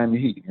to the Miami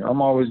Heat.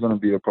 I'm always going to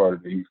be a part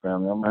of the Heat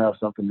family. I'm going to have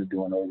something to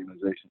do in the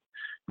organization.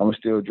 I'm going to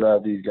still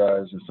drive these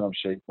guys in some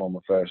shape, form,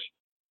 or fashion.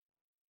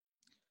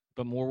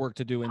 But more work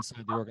to do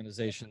inside the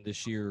organization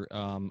this year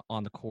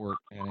on the court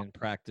and in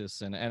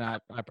practice. And I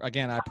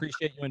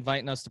appreciate you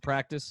inviting us to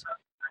practice.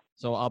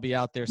 So I'll be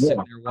out there sitting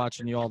there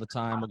watching you all the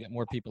time. We'll get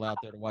more people out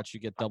there to watch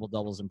you get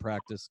doubles in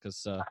practice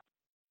because,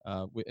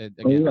 I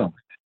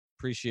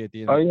appreciate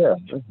the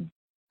invitation.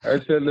 I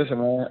said, listen,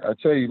 man, I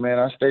tell you, man,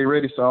 I stay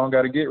ready, so I don't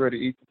got to get ready,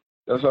 Ethan.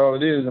 That's all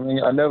it is. I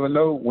mean, I never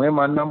know when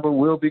my number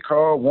will be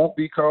called, won't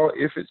be called,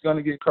 if it's going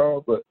to get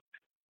called. But,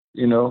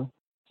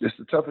 it's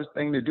the toughest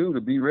thing to do,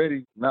 to be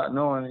ready, not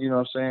knowing, what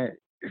I'm saying,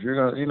 if you're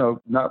going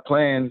to, not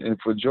playing and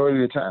for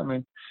majority of the time.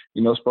 And,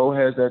 Spo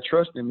has that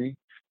trust in me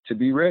to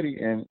be ready.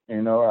 And, I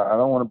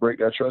don't want to break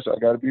that trust. I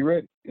got to be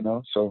ready,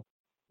 So,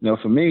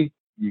 for me,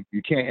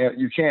 you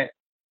can't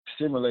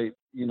simulate,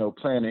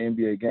 playing an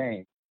NBA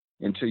game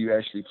until you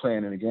actually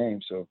playing in a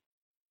game. So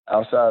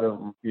outside of,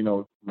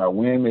 my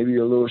win maybe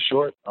a little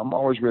short, I'm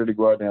always ready to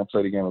go out there and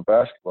play the game of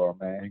basketball,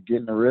 man.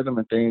 Getting the rhythm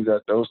and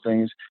those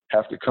things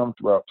have to come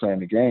throughout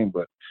playing the game.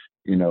 But,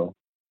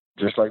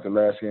 just like the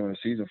last game of the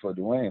season for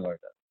Dwayne, like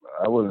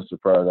I wasn't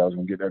surprised I was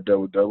going to get that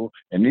double-double,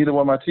 and neither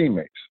were my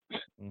teammates.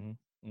 Mm-hmm.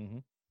 Mm-hmm.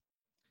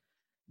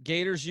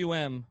 Gators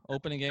UM,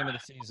 opening game of the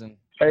season.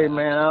 Hey,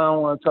 man, I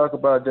don't want to talk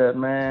about that,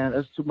 man.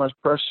 That's too much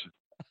pressure.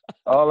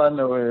 All I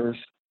know is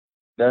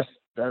that's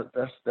let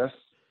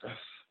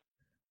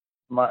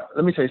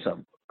me tell you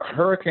something.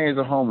 Hurricanes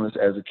are homeless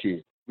as a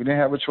kid. We didn't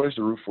have a choice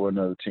to root for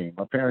another team.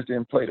 My parents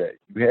didn't play that.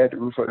 We had to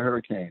root for the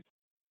Hurricanes.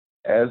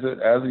 As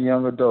a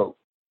young adult,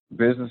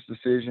 business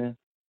decision,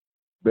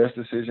 best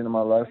decision of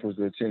my life was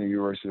to attend the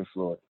University of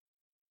Florida.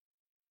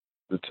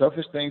 The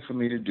toughest thing for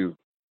me to do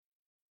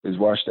is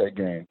watch that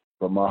game,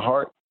 but my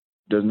heart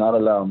does not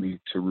allow me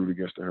to root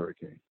against the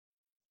Hurricanes.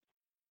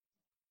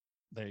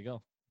 There you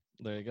go.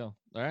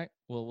 All right.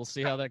 Well, we'll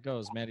see how that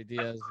goes. Manny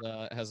Diaz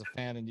has a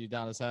fan in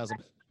Udonis Haslem.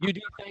 UD,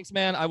 thanks,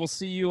 man. I will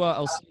see you.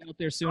 I'll see you out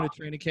there soon at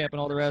training camp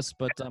and all the rest.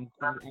 But I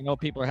know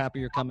people are happy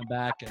you're coming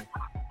back, and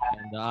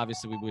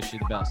obviously we wish you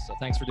the best. So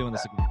thanks for doing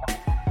this again.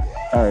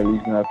 All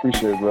right, Ethan. I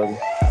appreciate it, brother.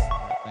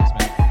 Thanks,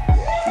 man.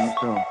 See you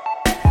soon.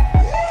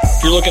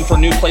 If you're looking for a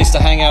new place to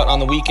hang out on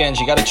the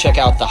weekends, you got to check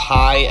out the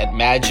High at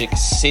Magic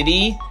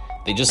City.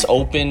 They just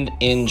opened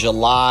in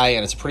July,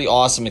 and it's a pretty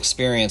awesome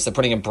experience. They're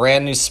putting a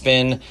brand new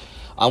spin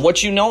on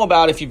what you know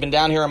about if you've been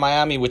down here in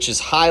Miami, which is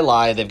High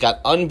Life. They've got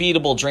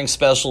unbeatable drink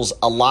specials,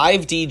 a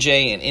live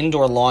DJ, an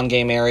indoor lawn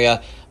game area,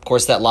 of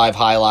course, that live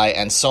highlight,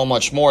 and so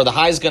much more. The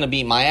High is going to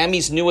be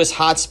Miami's newest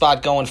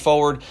hotspot going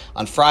forward.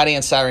 On Friday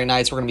and Saturday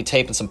nights, we're going to be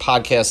taping some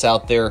podcasts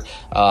out there.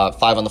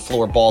 5 on the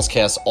Floor,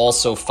 Ballscast,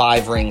 also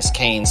 5 Rings,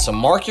 Canes. So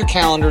mark your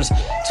calendars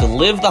to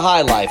live the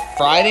High Life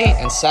Friday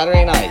and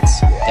Saturday nights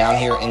down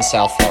here in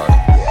South Florida.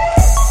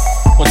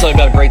 I want to tell you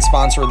about a great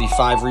sponsor of the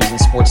 5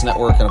 Reasons Sports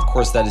Network, and of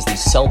course that is the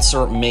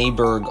Seltzer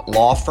Mayberg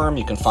Law Firm.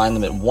 You can find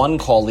them at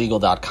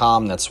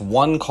onecalllegal.com. That's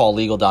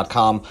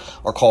onecalllegal.com,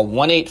 or call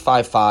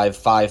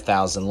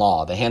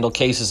 1-855-5000-LAW. They handle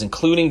cases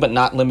including but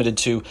not limited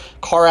to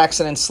car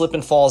accidents, slip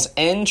and falls,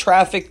 and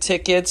traffic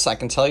tickets. I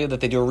can tell you that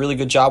they do a really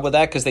good job with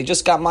that because they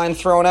just got mine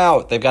thrown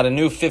out. They've got a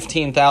new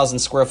 15,000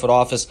 square foot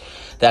office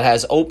that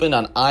has opened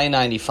on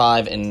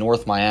I-95 in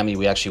North Miami.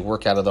 We actually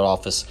work out of that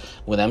office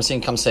with them, so you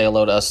can come say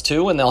hello to us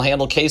too, and they'll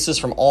handle cases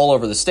from all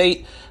over the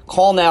state.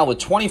 Call now with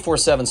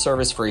 24/7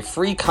 service for a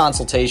free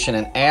consultation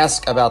and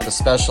ask about the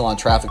special on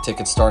traffic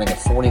tickets starting at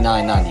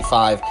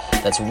 $49.95.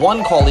 That's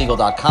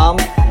onecalllegal.com,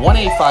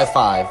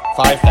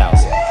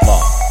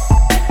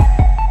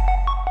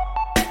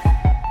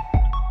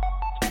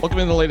 1-855-5000-LAW. Welcome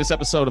to the latest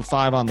episode of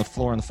 5 on the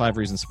Floor on the 5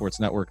 Reasons Sports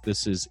Network.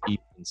 This is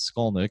Ethan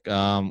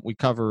Skolnick. We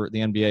cover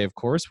the NBA, of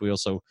course. We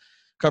also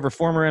cover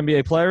former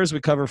NBA players. We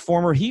cover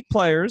former Heat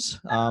players,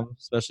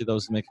 especially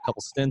those who make a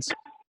couple stints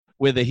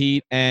with the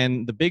Heat.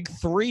 And the big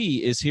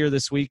 3 is here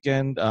this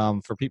weekend.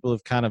 For people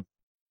who've kind of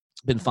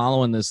been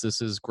following this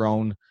has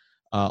grown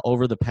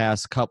over the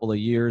past couple of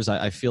years.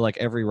 I feel like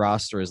every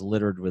roster is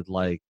littered with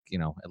at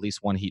least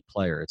one Heat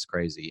player. It's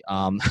crazy.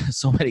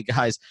 So many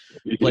guys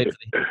who played for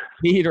the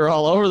Heat are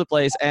all over the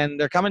place. And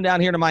they're coming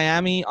down here to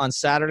Miami on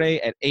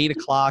Saturday at 8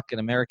 o'clock in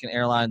American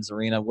Airlines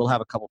Arena. We'll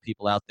have a couple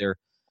people out there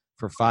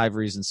for 5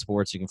 Reasons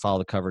Sports. You can follow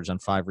the coverage on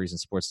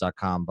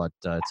 5reasonsports.com. But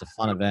it's a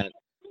fun event.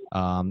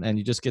 And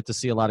you just get to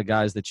see a lot of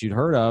guys that you'd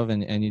heard of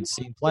and you'd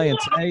seen play. And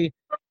today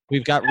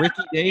we've got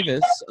Ricky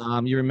Davis.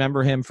 You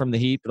remember him from the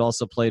Heat, but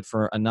also played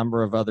for a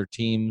number of other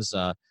teams.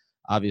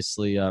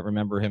 Obviously,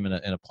 remember him in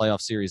a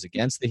playoff series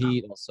against the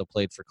Heat. Also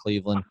played for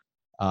Cleveland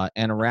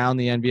and around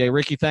the NBA.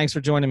 Ricky, thanks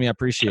for joining me. I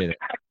appreciate it.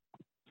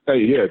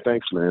 Hey, yeah,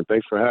 thanks, man.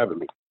 Thanks for having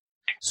me.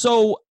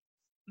 So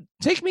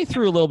take me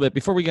through a little bit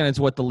before we get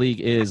into what the league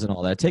is and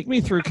all that. Take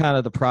me through kind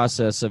of the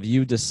process of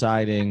you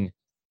deciding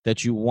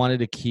that you wanted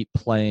to keep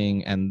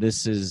playing and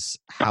this is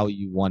how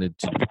you wanted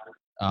to.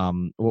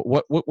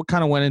 What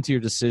kind of went into your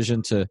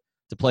decision to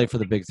play for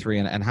the Big Three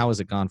and how has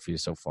it gone for you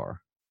so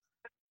far?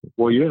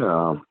 Well,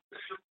 yeah,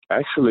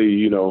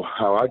 actually,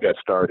 how I got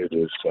started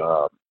is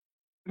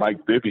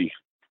Mike Bibby.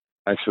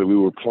 Actually, we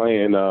were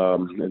playing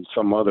in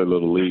some other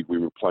little league we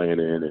were playing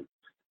in, and,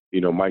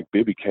 Mike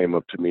Bibby came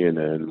up to me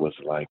and was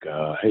like,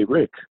 hey,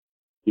 Rick,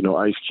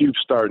 Ice Cube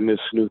starting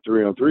this new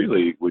 3-on-3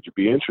 league. Would you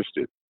be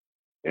interested?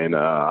 And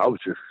I was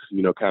just,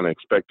 kind of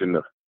expecting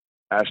the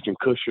Ashton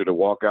Kutcher to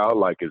walk out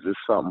like, is this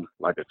something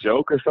like a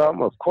joke or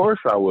something? Of course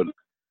I would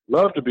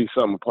love to be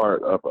some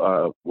part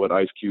of what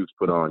Ice Cube's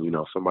put on,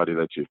 somebody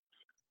that you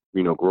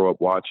grow up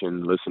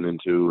watching, listening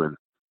to, and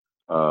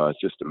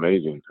it's just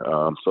amazing.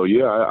 So,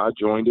 yeah, I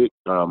joined it.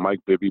 Mike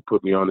Bibby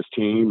put me on his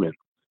team,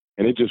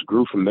 and it just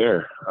grew from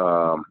there.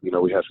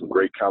 We had some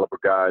great caliber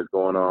guys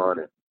going on,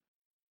 and,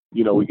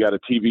 we got a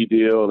TV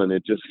deal, and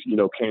it just,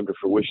 came to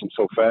fruition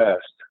so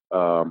fast.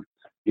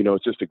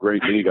 It's just a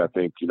great league, I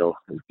think,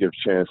 it gives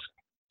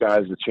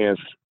guys a chance,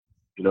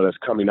 that's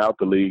coming out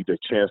the league, the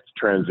chance to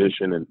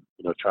transition and,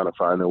 trying to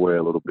find their way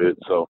a little bit.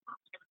 So,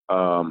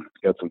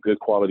 got some good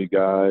quality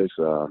guys,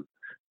 and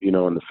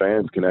the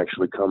fans can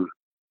actually come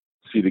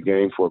see the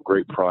game for a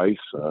great price,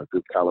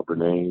 good caliber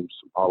names,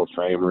 some Hall of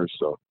Famers.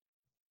 So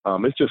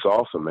it's just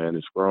awesome, man.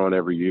 It's growing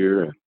every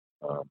year, and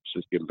it's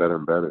just getting better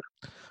and better.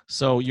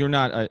 So you're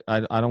not. I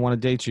don't want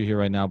to date you here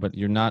right now, but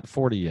you're not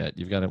 40 yet.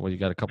 You've got you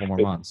got a couple more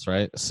months,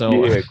 right? So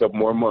yeah, a couple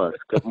more months.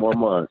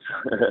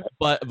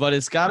 but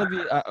it's got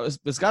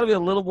to be a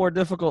little more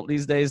difficult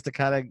these days to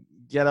kind of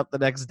get up the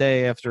next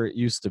day after it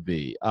used to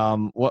be.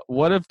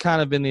 What have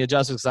kind of been the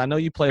adjustments? I know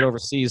you played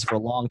overseas for a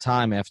long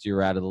time after you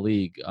were out of the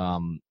league.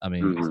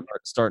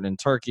 Starting in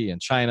Turkey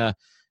and China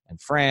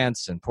and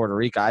France and Puerto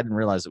Rico. I didn't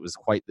realize it was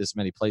quite this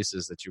many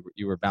places that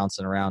you were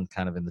bouncing around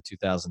kind of in the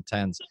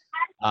 2010s.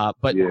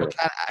 But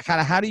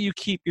kind of how do you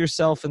keep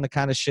yourself in the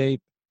kind of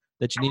shape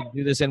that you need to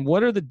do this? And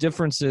what are the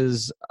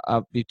differences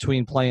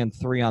between playing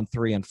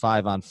 3-on-3 and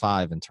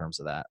 5-on-5 in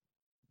terms of that?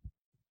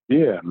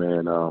 Yeah,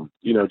 man.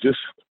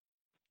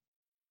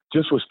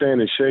 Just with staying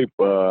in shape,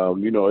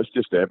 it's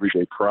just an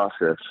everyday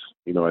process,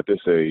 at this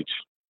age,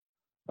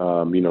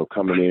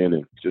 coming in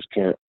and just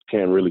can't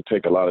really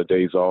take a lot of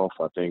days off.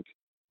 I think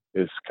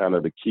it's kind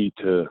of the key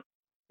to,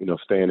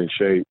 staying in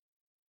shape.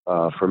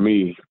 For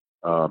me,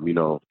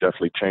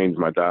 definitely changed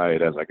my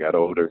diet as I got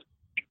older.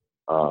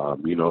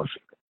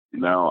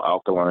 Now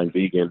alkaline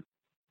vegan.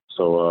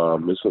 So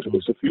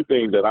it's a few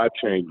things that I've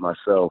changed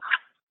myself,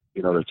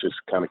 that just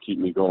kind of keep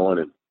me going.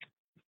 And,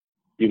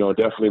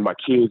 definitely my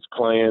kids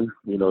playing,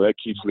 that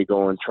keeps me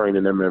going,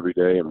 training them every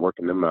day and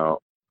working them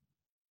out.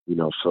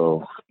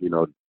 So,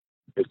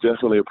 it's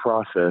definitely a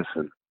process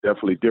and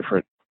definitely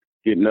different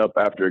getting up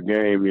after a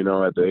game,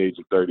 at the age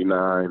of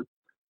 39,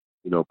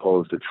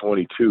 opposed to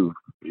 22,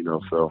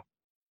 so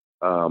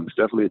it's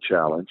definitely a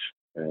challenge.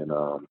 And,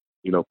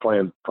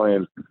 playing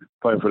for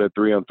that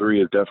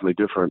 3-on-3 is definitely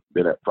different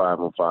than at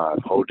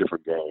 5-on-5, whole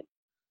different game.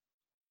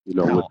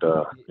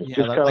 It's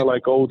just kind of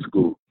like old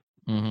school.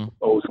 Mm-hmm.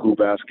 Old school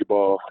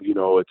basketball,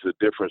 it's a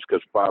difference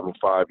because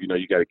 5-on-5,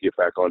 you got to get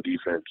back on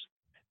defense.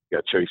 You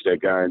got to chase that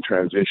guy in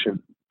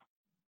transition.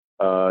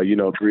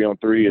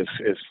 3-on-3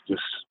 is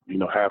just,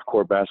 half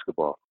court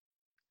basketball.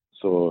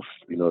 So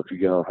if you're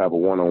going to have a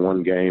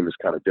one-on-one game, it's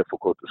kind of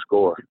difficult to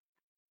score,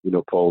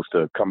 opposed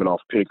to coming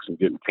off picks and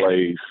getting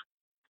plays.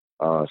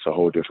 It's a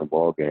whole different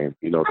ball game.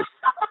 The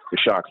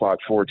shot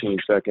clock's 14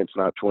 seconds,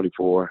 not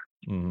 24.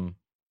 Mm-hmm.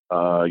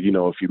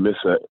 If you miss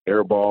an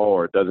air ball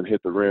or it doesn't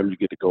hit the rim, you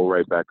get to go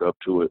right back up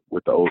to it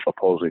with the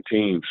opposing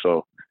team.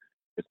 So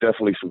it's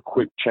definitely some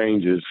quick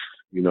changes,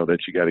 that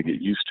you got to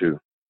get used to.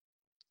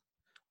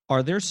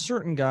 Are there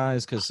certain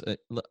guys, because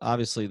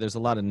obviously there's a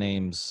lot of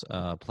names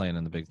playing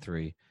in the Big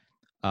Three,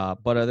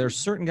 but are there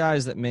certain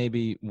guys that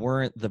maybe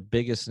weren't the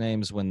biggest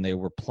names when they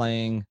were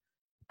playing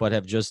but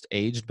have just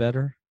aged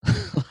better?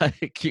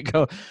 Like you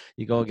go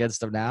against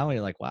them now and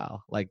you're like,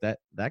 wow, like that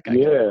guy.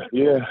 Yeah.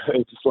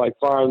 It's just like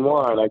fine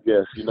wine, I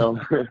guess,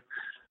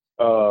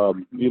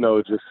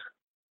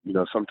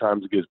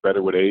 sometimes it gets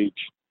better with age,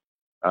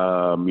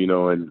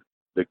 and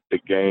the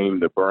game,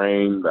 the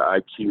brain, the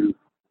IQ,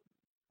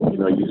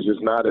 you're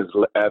just not as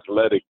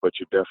athletic, but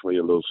you're definitely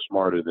a little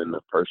smarter than the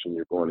person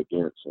you're going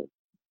against. And,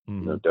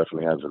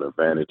 definitely has an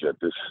advantage at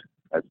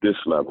this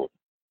level.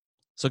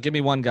 So give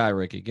me one guy,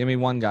 Ricky. Give me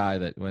one guy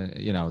that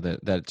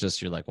that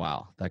just you're like,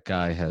 wow, that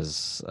guy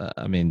has.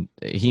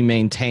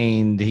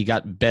 He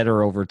got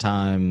better over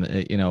time.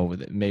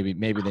 Maybe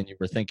than you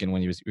were thinking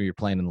when you were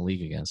playing in the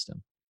league against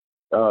him.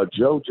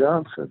 Joe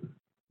Johnson.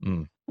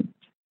 Mm.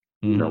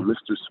 You know,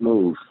 Mr.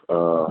 Smooth.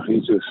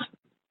 He's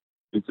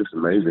just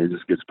amazing. He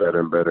just gets better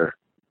and better.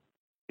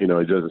 You know,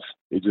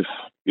 he just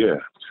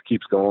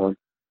keeps going.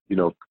 You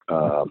know,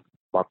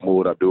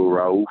 Mahmoud Abdul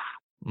Rauf.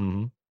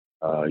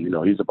 You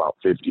know, he's about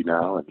 50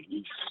 now, and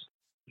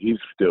he's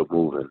still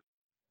moving.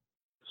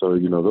 So,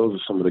 you know, those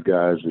are some of the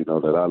guys, you know,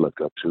 that I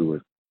look up to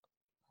and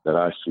that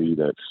I see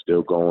that's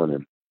still going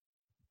and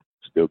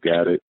still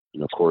got it. You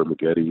know, Corey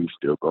Maggette, he's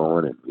still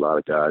going, and a lot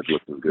of guys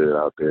looking good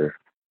out there.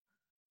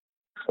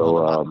 So,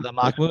 well, the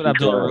Mahmoud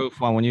Abdul Rauf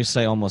one, when you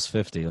say almost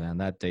 50, man,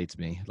 that dates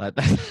me.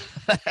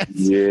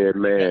 Yeah,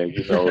 man.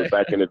 You know,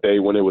 back in the day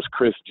when it was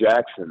Chris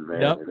Jackson,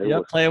 man.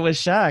 Yep, playing with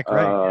Shaq,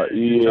 right?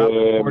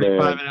 Yeah,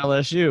 45 man. at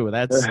LSU.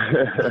 That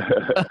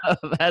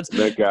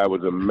guy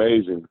was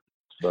amazing.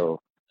 So,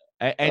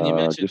 and you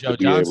mentioned Joe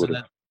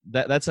Johnson.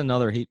 That's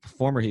another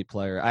former Heat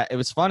player. It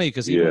was funny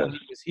because even when he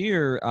was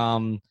here,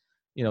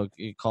 you know,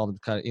 you called him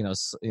kind of,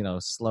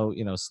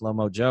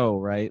 slow-mo Joe,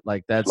 right?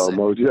 Like that's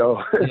slow-mo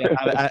Joe.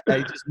 I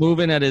just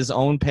moving at his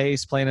own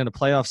pace, playing in a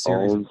playoff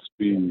series. Own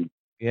speed.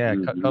 Yeah,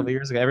 a couple of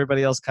years ago,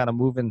 everybody else kind of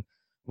moving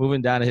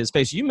down at his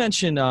pace. You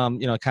mentioned,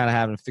 you know, kind of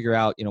having to figure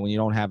out, you know, when you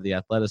don't have the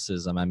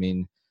athleticism. I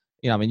mean,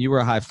 you were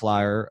a high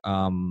flyer.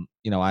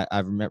 You know, I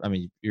remember. I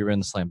mean, you were in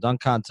the slam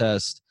dunk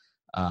contest.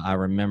 I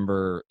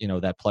remember, you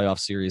know, that playoff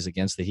series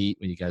against the Heat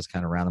when you guys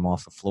kind of ran them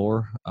off the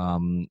floor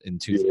in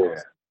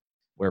 2000,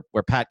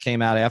 where Pat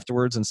came out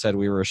afterwards and said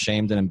we were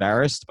ashamed and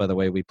embarrassed by the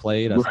way we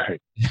played. I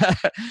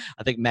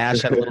think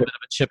Mash had a little bit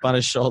of a chip on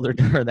his shoulder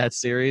during that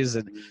series,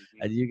 and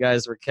you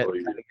guys were kind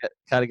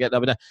of getting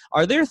up and down.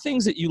 Are there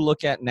things that you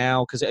look at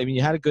now? Because, I mean,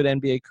 you had a good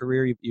NBA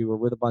career. You were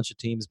with a bunch of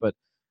teams, but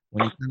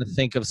when you kind of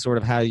think of sort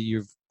of how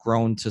you've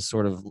grown to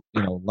sort of,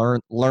 you know,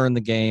 learn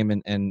the game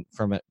and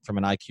from an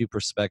IQ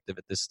perspective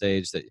at this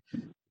stage, that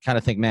you kind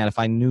of think, man, if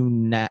I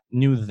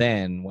knew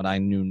then what I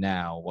knew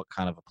now, what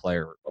kind of a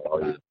player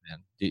would I have been?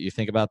 Do you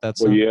think about that?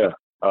 Well, yeah,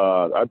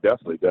 I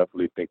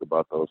definitely think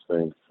about those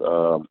things.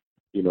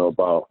 You know,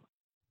 about,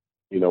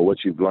 you know,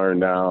 what you've learned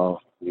now,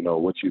 you know,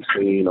 what you've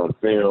seen on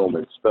film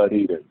and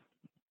studied, and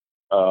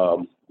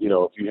you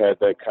know, if you had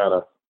that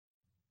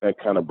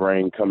kind of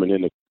brain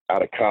coming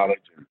out of college,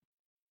 and,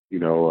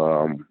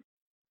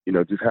 you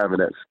know, just having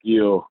that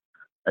skill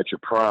at your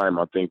prime,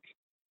 I think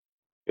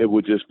it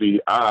would just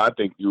be, I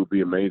think you would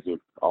be amazing,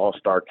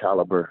 all-star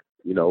caliber,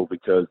 you know,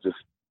 because just,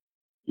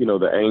 you know,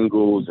 the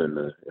angles and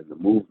the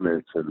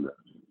movements and the,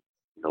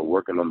 you know,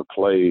 working on the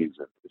plays,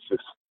 and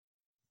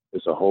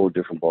it's a whole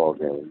different ball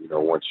game, you know,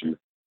 once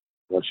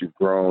you've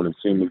grown and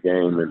seen the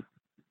game and,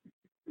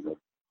 you know,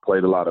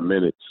 played a lot of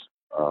minutes,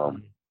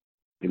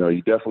 you know,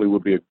 you definitely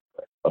would be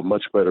a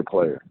much better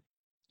player.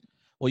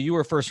 Well, you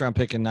were a first-round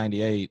pick in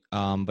 '98,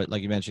 but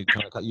like you mentioned,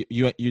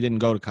 you didn't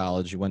go to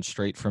college. You went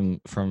straight from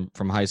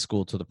high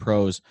school to the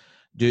pros.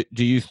 Do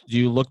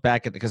you look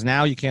back at, because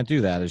now you can't do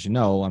that, as you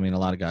know. I mean, a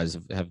lot of guys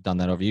have done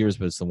that over years,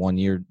 but it's the 1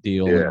 year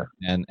deal,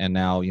 and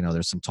now, you know,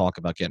 there's some talk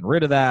about getting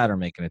rid of that or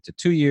making it to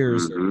 2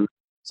 years, or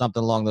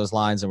something along those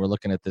lines. And we're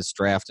looking at this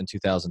draft in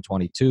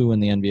 2022 in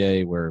the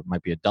NBA, where it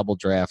might be a double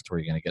draft where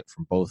you're going to get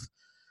from both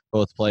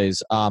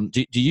plays.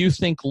 Do you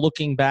think,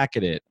 looking back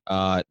at it,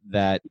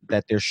 that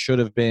there should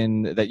have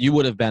been, that you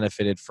would have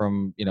benefited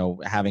from, you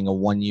know, having a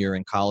 1 year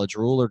in college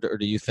rule, or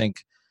do you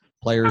think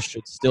players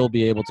should still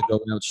be able to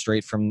go out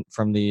straight from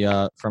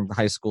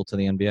high school to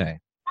the NBA?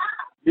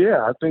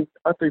 Yeah, I think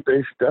they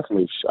should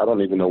definitely. I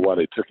don't even know why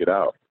they took it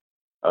out.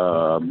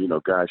 You know,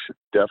 guys should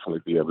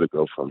definitely be able to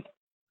go from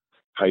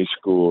high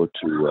school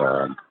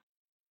to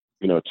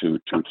you know, to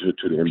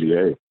the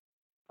NBA.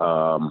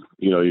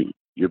 You know,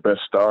 your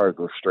best stars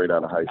go straight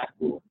out of high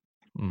school.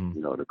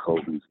 You know, the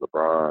Kobe's,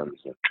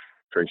 LeBrons, and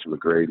Tracy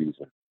McGrady's,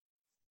 and,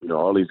 you know,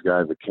 all these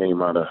guys that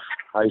came out of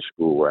high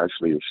school were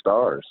actually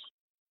stars.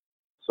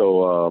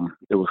 So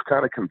it was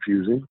kind of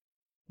confusing,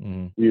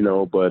 you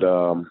know, but,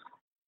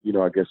 you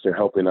know, I guess they're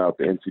helping out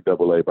the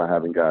NCAA by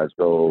having guys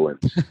go and,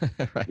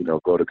 right, you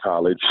know, go to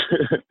college.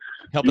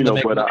 Helping you know,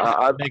 to but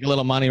I make a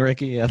little money,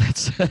 Ricky. Yeah,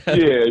 that's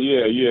yeah,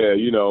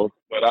 you know,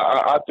 but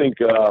I think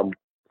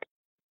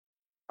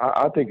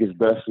I think it's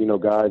best, you know,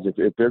 guys,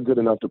 if they're good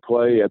enough to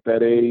play at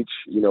that age,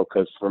 you know,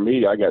 because for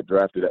me, I got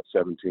drafted at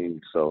 17.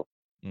 So,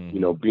 you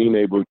know, being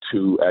able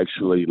to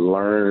actually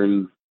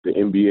learn the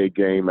NBA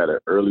game at an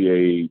early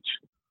age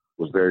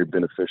was very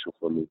beneficial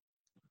for me.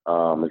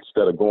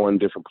 Instead of going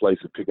different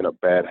places, picking up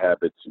bad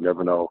habits, you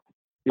never know,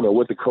 you know,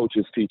 what the coach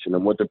is teaching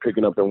them, what they're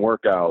picking up in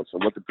workouts,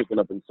 and what they're picking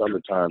up in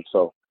summertime.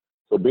 So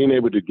being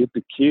able to get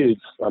the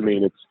kids, I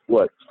mean, it's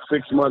what,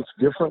 6 months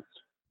difference?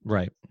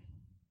 Right.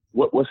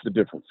 What's the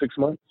difference? 6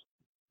 months?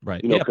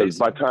 Right. You know, because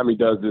by the time he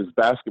does this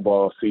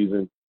basketball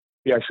season,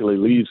 he actually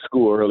leaves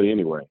school early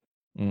anyway.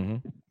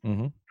 You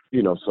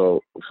know,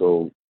 so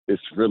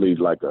it's really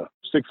like a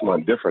 6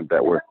 month difference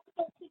that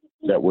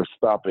we're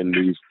stopping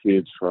these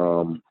kids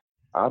from.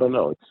 I don't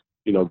know. It's,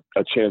 you know,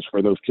 a chance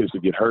for those kids to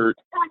get hurt.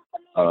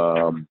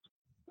 You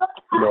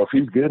know, if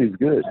he's good, he's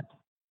good.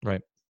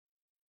 Right.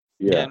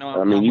 Yeah.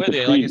 No, I mean, you can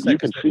see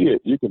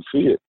it. You can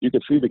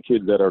see the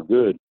kids that are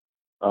good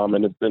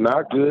And if they're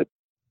not good,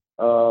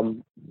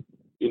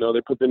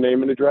 they put their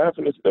name in the draft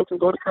and they still can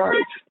go to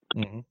college.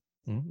 Mm-hmm.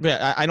 Mm-hmm.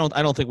 Yeah, I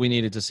don't think we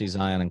needed to see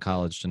Zion in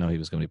college to know he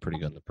was going to be pretty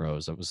good in the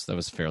pros. That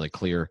was fairly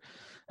clear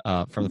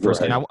from the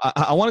first game.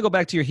 I want to go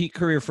back to your Heat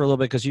career for a little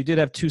bit because you did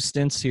have 2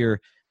 stints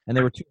here, and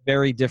they were 2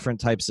 very different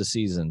types of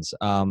seasons.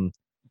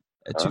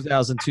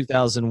 2000,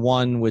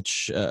 2001,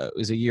 which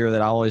is a year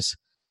that I always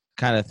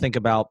kind of think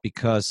about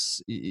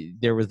because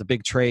there was the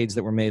big trades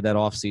that were made that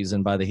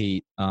offseason by the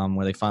Heat,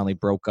 where they finally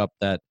broke up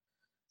that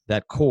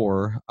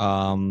core.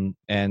 And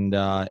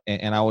I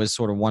always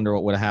sort of wonder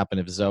what would have happened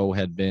if Zoe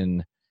had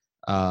been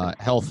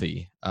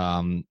healthy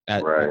at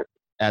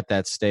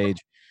that stage.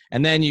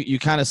 And then you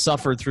kind of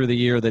suffered through the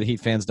year that Heat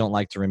fans don't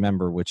like to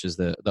remember, which is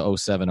the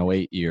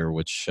 07-08 year,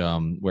 which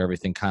where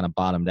everything kind of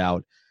bottomed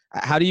out.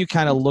 How do you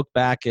kind of look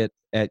back at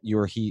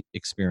your Heat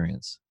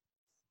experience?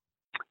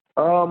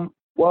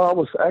 Well, I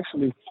was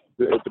actually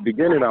at the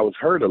beginning. I was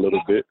hurt a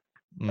little bit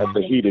at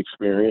the Heat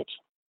experience,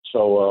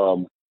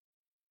 so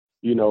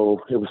it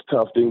was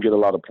tough. Didn't get a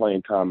lot of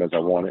playing time as I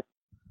wanted,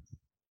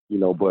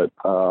 but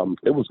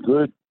it was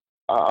good.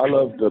 I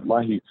loved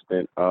my Heat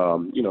stint.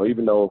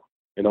 Even though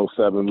in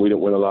 07 we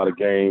didn't win a lot of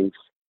games,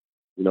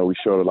 we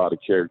showed a lot of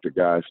character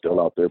guys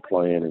still out there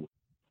playing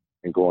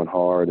and going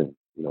hard, and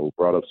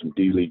brought up some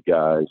D-League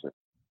guys, and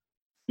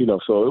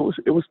so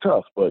it was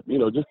tough. But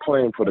just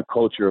playing for the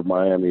culture of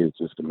Miami is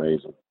just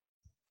amazing.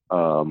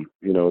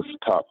 It's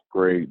a top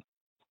grade,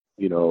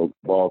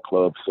 ball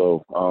club,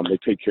 so they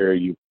take care of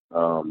you as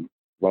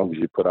long as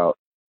you put out,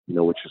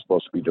 what you're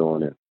supposed to be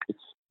doing, and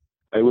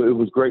it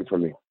was great for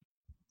me.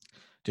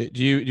 Do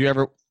you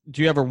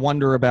ever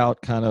wonder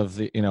about kind of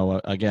the,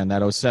 again,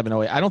 that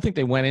 07-08? I don't think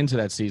they went into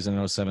that season in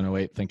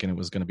 07-08 thinking it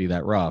was going to be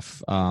that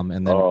rough. And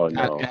then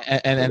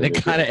and then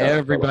kind of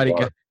everybody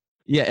got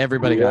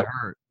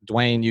hurt.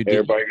 Dwayne,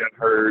 everybody got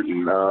hurt,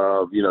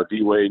 and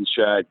D Wade and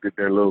Shaq did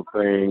their little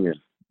thing,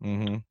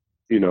 and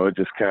it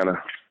just kind of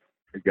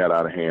got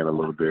out of hand a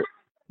little bit.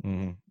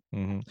 Mm-hmm.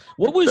 Mm-hmm.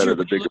 What was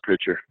the bigger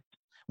picture?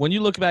 When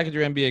you look back at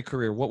your NBA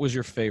career, what was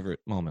your favorite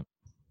moment?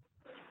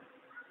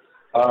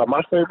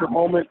 My favorite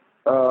moment,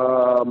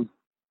 probably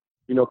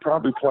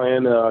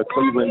playing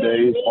Cleveland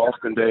days,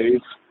 Boston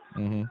days.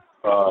 Mm-hmm.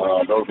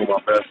 Those were my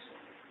best.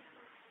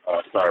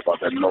 Sorry about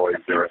that noise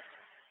there.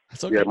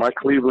 That's okay. Yeah, my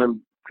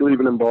Cleveland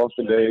and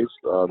Boston days,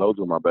 those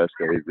were my best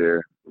days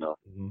there.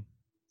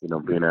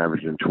 Being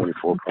averaging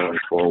 24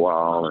 points for a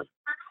while,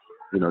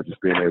 and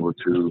just being able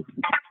to,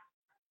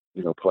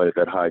 play at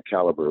that high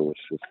caliber was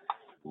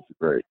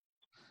great.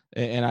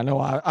 And I know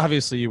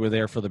obviously you were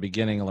there for the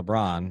beginning of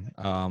LeBron,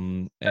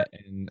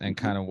 and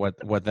kind of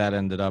what that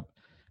ended up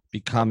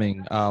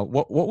becoming.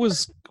 What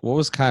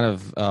was kind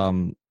of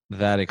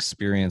that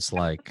experience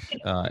like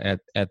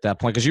at that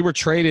point? Because you were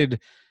traded,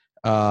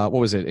 what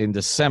was it, in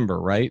December,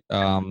 right?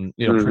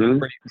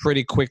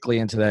 Pretty quickly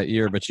into that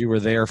year, but you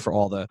were there for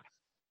all the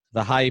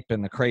hype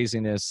and the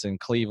craziness in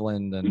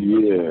Cleveland, and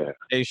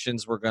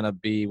expectations were going to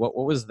be what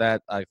was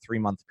that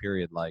 3-month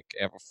period like?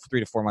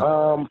 3 to 4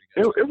 months.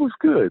 It was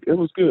good. It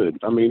was good.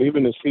 I mean,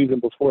 even the season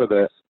before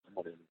that,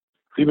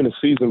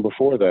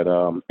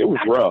 it was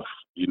rough.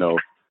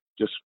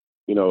 Just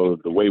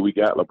the way we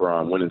got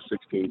LeBron winning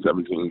 16,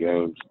 17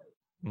 games.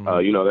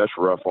 That's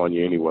rough on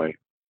you anyway.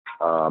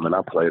 And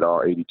I played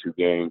all 82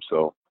 games,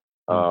 so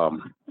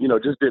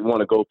just didn't want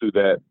to go through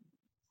that.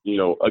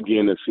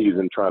 Again this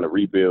season, trying to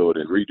rebuild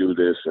and redo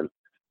this. And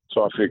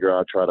so I figure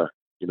I'll try to,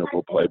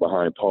 go play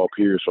behind Paul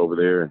Pierce over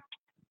there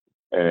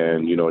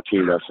and a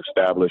team that's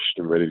established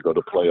and ready to go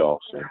to playoffs.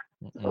 And,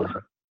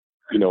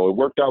 it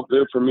worked out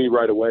good for me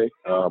right away,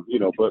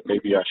 but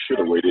maybe I should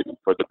have waited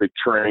for the big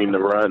train to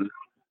run,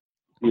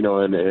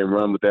 and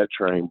run with that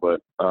train. But,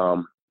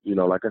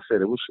 like I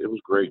said, it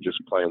was great just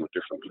playing with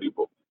different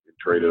people and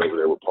traded over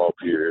there with Paul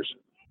Pierce.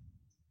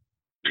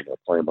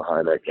 Playing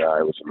behind that guy,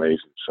 it was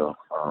amazing. So,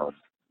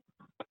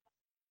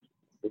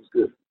 it's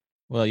good.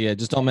 Well, yeah,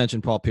 just don't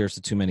mention Paul Pierce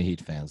to too many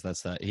Heat fans.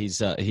 That's that. He's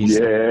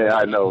yeah,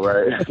 I know,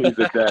 right? He's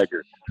a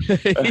dagger.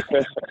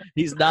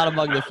 he's not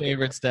among the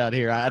favorites down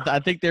here. I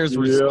think there's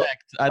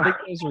respect. Yeah. I think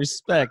there's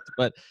respect,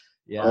 but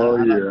yeah.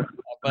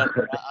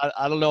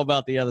 I don't know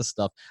about the other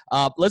stuff.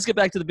 Let's get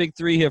back to the big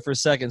three here for a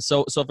second.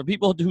 So for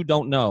people who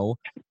don't know,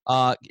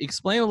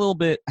 explain a little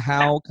bit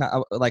how,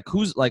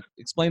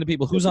 explain to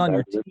people who's on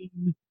your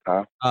team,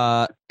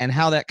 and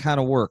how that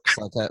kind of works,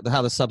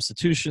 how the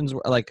substitutions,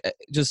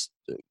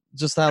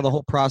 just how the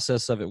whole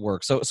process of it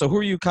works. So who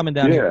are you coming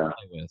down here to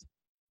play with?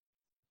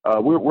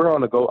 We're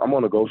on the go. I'm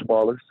on the Ghost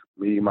Ballers.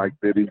 Me, Mike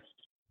Bibby.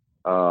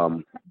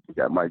 We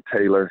got Mike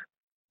Taylor.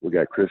 We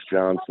got Chris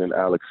Johnson,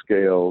 Alex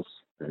Scales,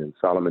 and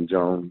Solomon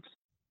Jones.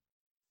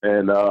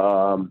 And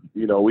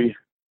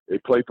they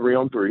play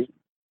 3-on-3.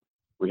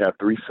 We have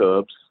 3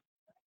 subs.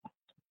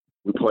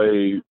 We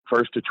play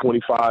first to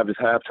 25 is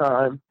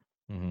halftime,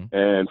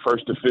 and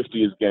first to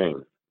 50 is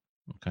game.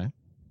 Okay.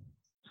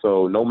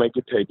 So no make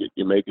it, take it.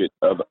 You make it,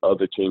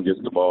 other team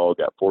gets the ball,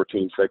 got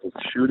 14 seconds to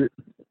shoot it.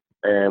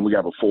 And we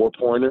have a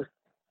 4-pointer.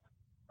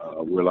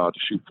 we're allowed to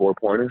shoot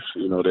 4-pointers.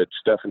 That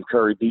Stephen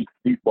Curry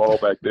deep ball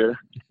back there.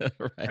 So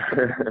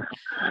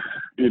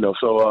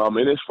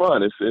and it's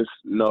fun. It's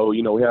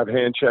we have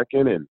hand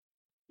checking, and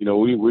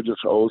we're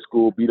just old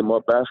school beat 'em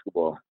up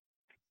basketball.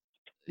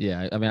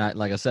 Yeah, I mean,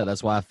 like I said,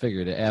 that's why I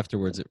figured it.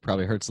 Afterwards, it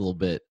probably hurts a little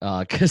bit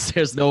because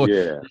there's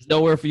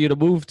nowhere for you to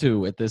move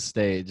to at this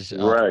stage.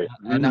 Right.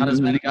 And not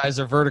as many guys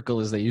are vertical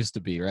as they used to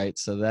be, right?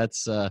 So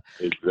that's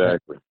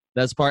exactly.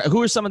 That's part.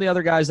 Who are some of the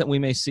other guys that we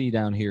may see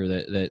down here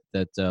that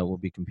will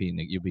be competing?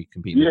 That you'll be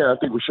competing. Yeah, I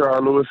think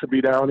Rashard Lewis will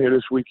be down here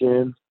this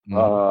weekend.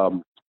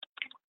 Mm-hmm.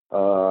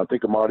 I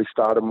think Amari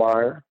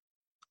Stoudemire,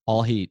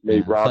 all Heat,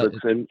 Nate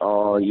Robinson.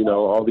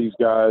 All these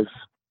guys.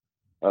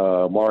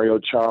 Mario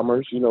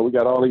Chalmers. We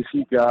got all these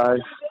Heat guys.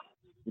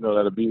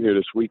 That'll be here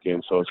this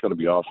weekend, so it's going to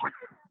be awesome.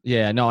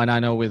 Yeah, no, and I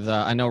know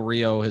I know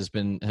Rio has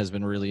been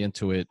really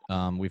into it.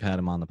 We've had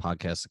him on the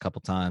podcast a couple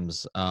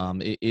times. I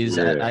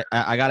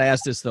got to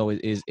ask this though: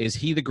 is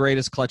he the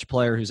greatest clutch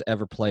player who's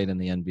ever played in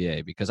the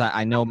NBA? Because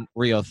I know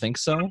Rio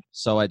thinks so.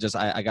 So I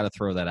got to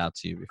throw that out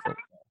to you before.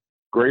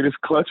 Greatest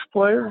clutch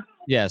player?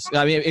 Yes,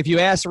 I mean if you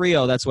ask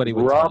Rio, that's what he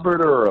would.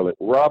 Robert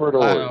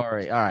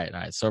Horry. All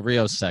right. So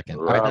Rio's second.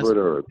 Robert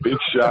Horry, big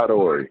shot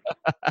Horry.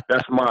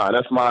 That's mine.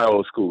 That's my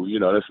old school.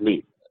 That's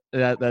me.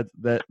 That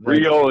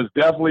Rio is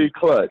definitely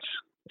clutch.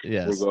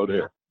 Yes, we'll go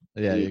there.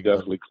 Yeah, he's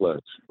definitely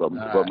clutch. But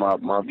my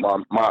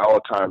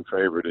all-time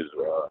favorite is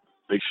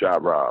Big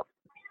Shot Rob.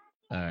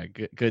 All right,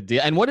 good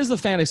deal. And what is the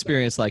fan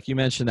experience like? You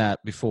mentioned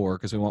that before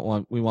because we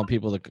want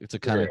people to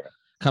kind of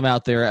come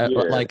out there.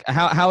 Like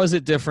how is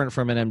it different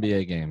from an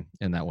NBA game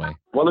in that way?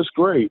 Well, it's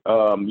great.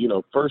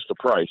 First the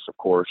price, of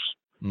course.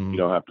 Mm-hmm. You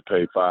don't have to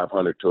pay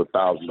 $500 to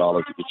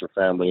 $1,000 to get your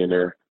family in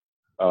there.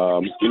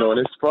 And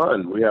it's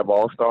fun. We have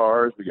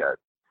all-stars. We got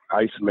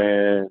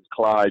Iceman,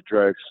 Clyde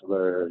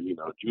Drexler,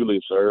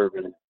 Julius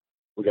Erving.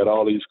 We got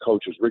all these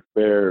coaches, Rick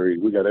Barry.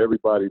 We got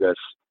everybody that's,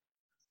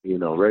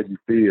 Reggie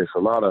Theus. A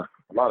lot of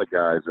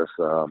guys that's,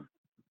 Hall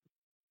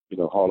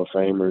of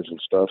Famers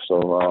and stuff.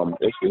 So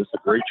it's a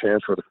great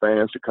chance for the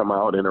fans to come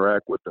out and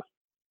interact with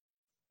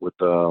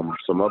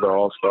some other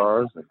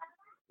all-stars and,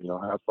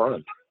 have fun.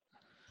 All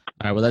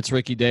right, well, that's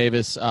Ricky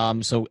Davis.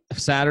 So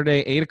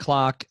Saturday,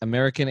 8:00,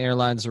 American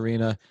Airlines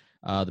Arena.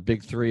 The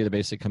big three, they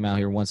basically come out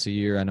here once a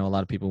year. I know a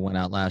lot of people went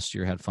out last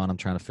year, had fun. I'm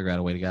trying to figure out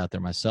a way to get out there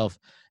myself.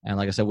 And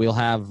like I said, we'll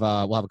have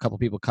a couple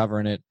people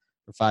covering it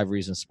for 5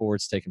 Reasons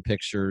Sports, taking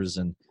pictures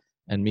and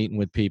meeting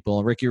with people.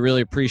 And Ricky,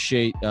 really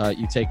appreciate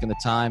you taking the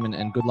time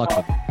and good luck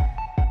with it.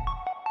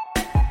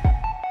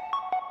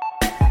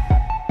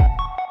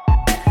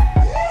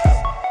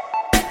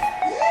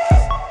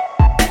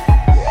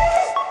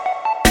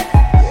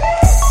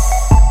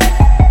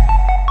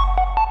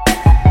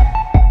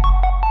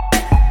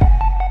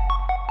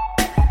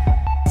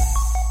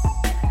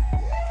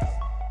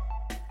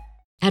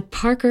 At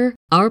Parker,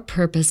 our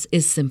purpose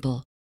is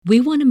simple.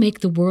 We want to make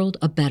the world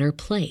a better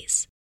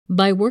place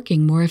by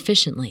working more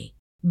efficiently,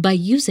 by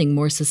using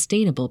more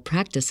sustainable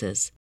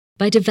practices,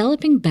 by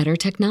developing better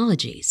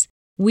technologies.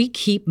 We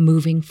keep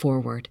moving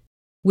forward.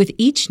 With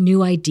each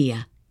new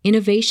idea,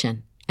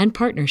 innovation, and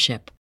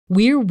partnership,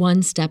 we're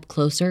one step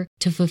closer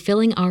to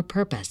fulfilling our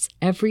purpose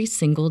every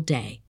single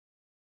day.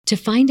 To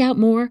find out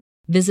more,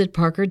 visit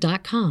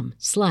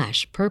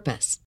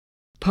parker.com/purpose.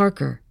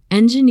 Parker,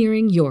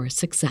 engineering your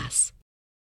success.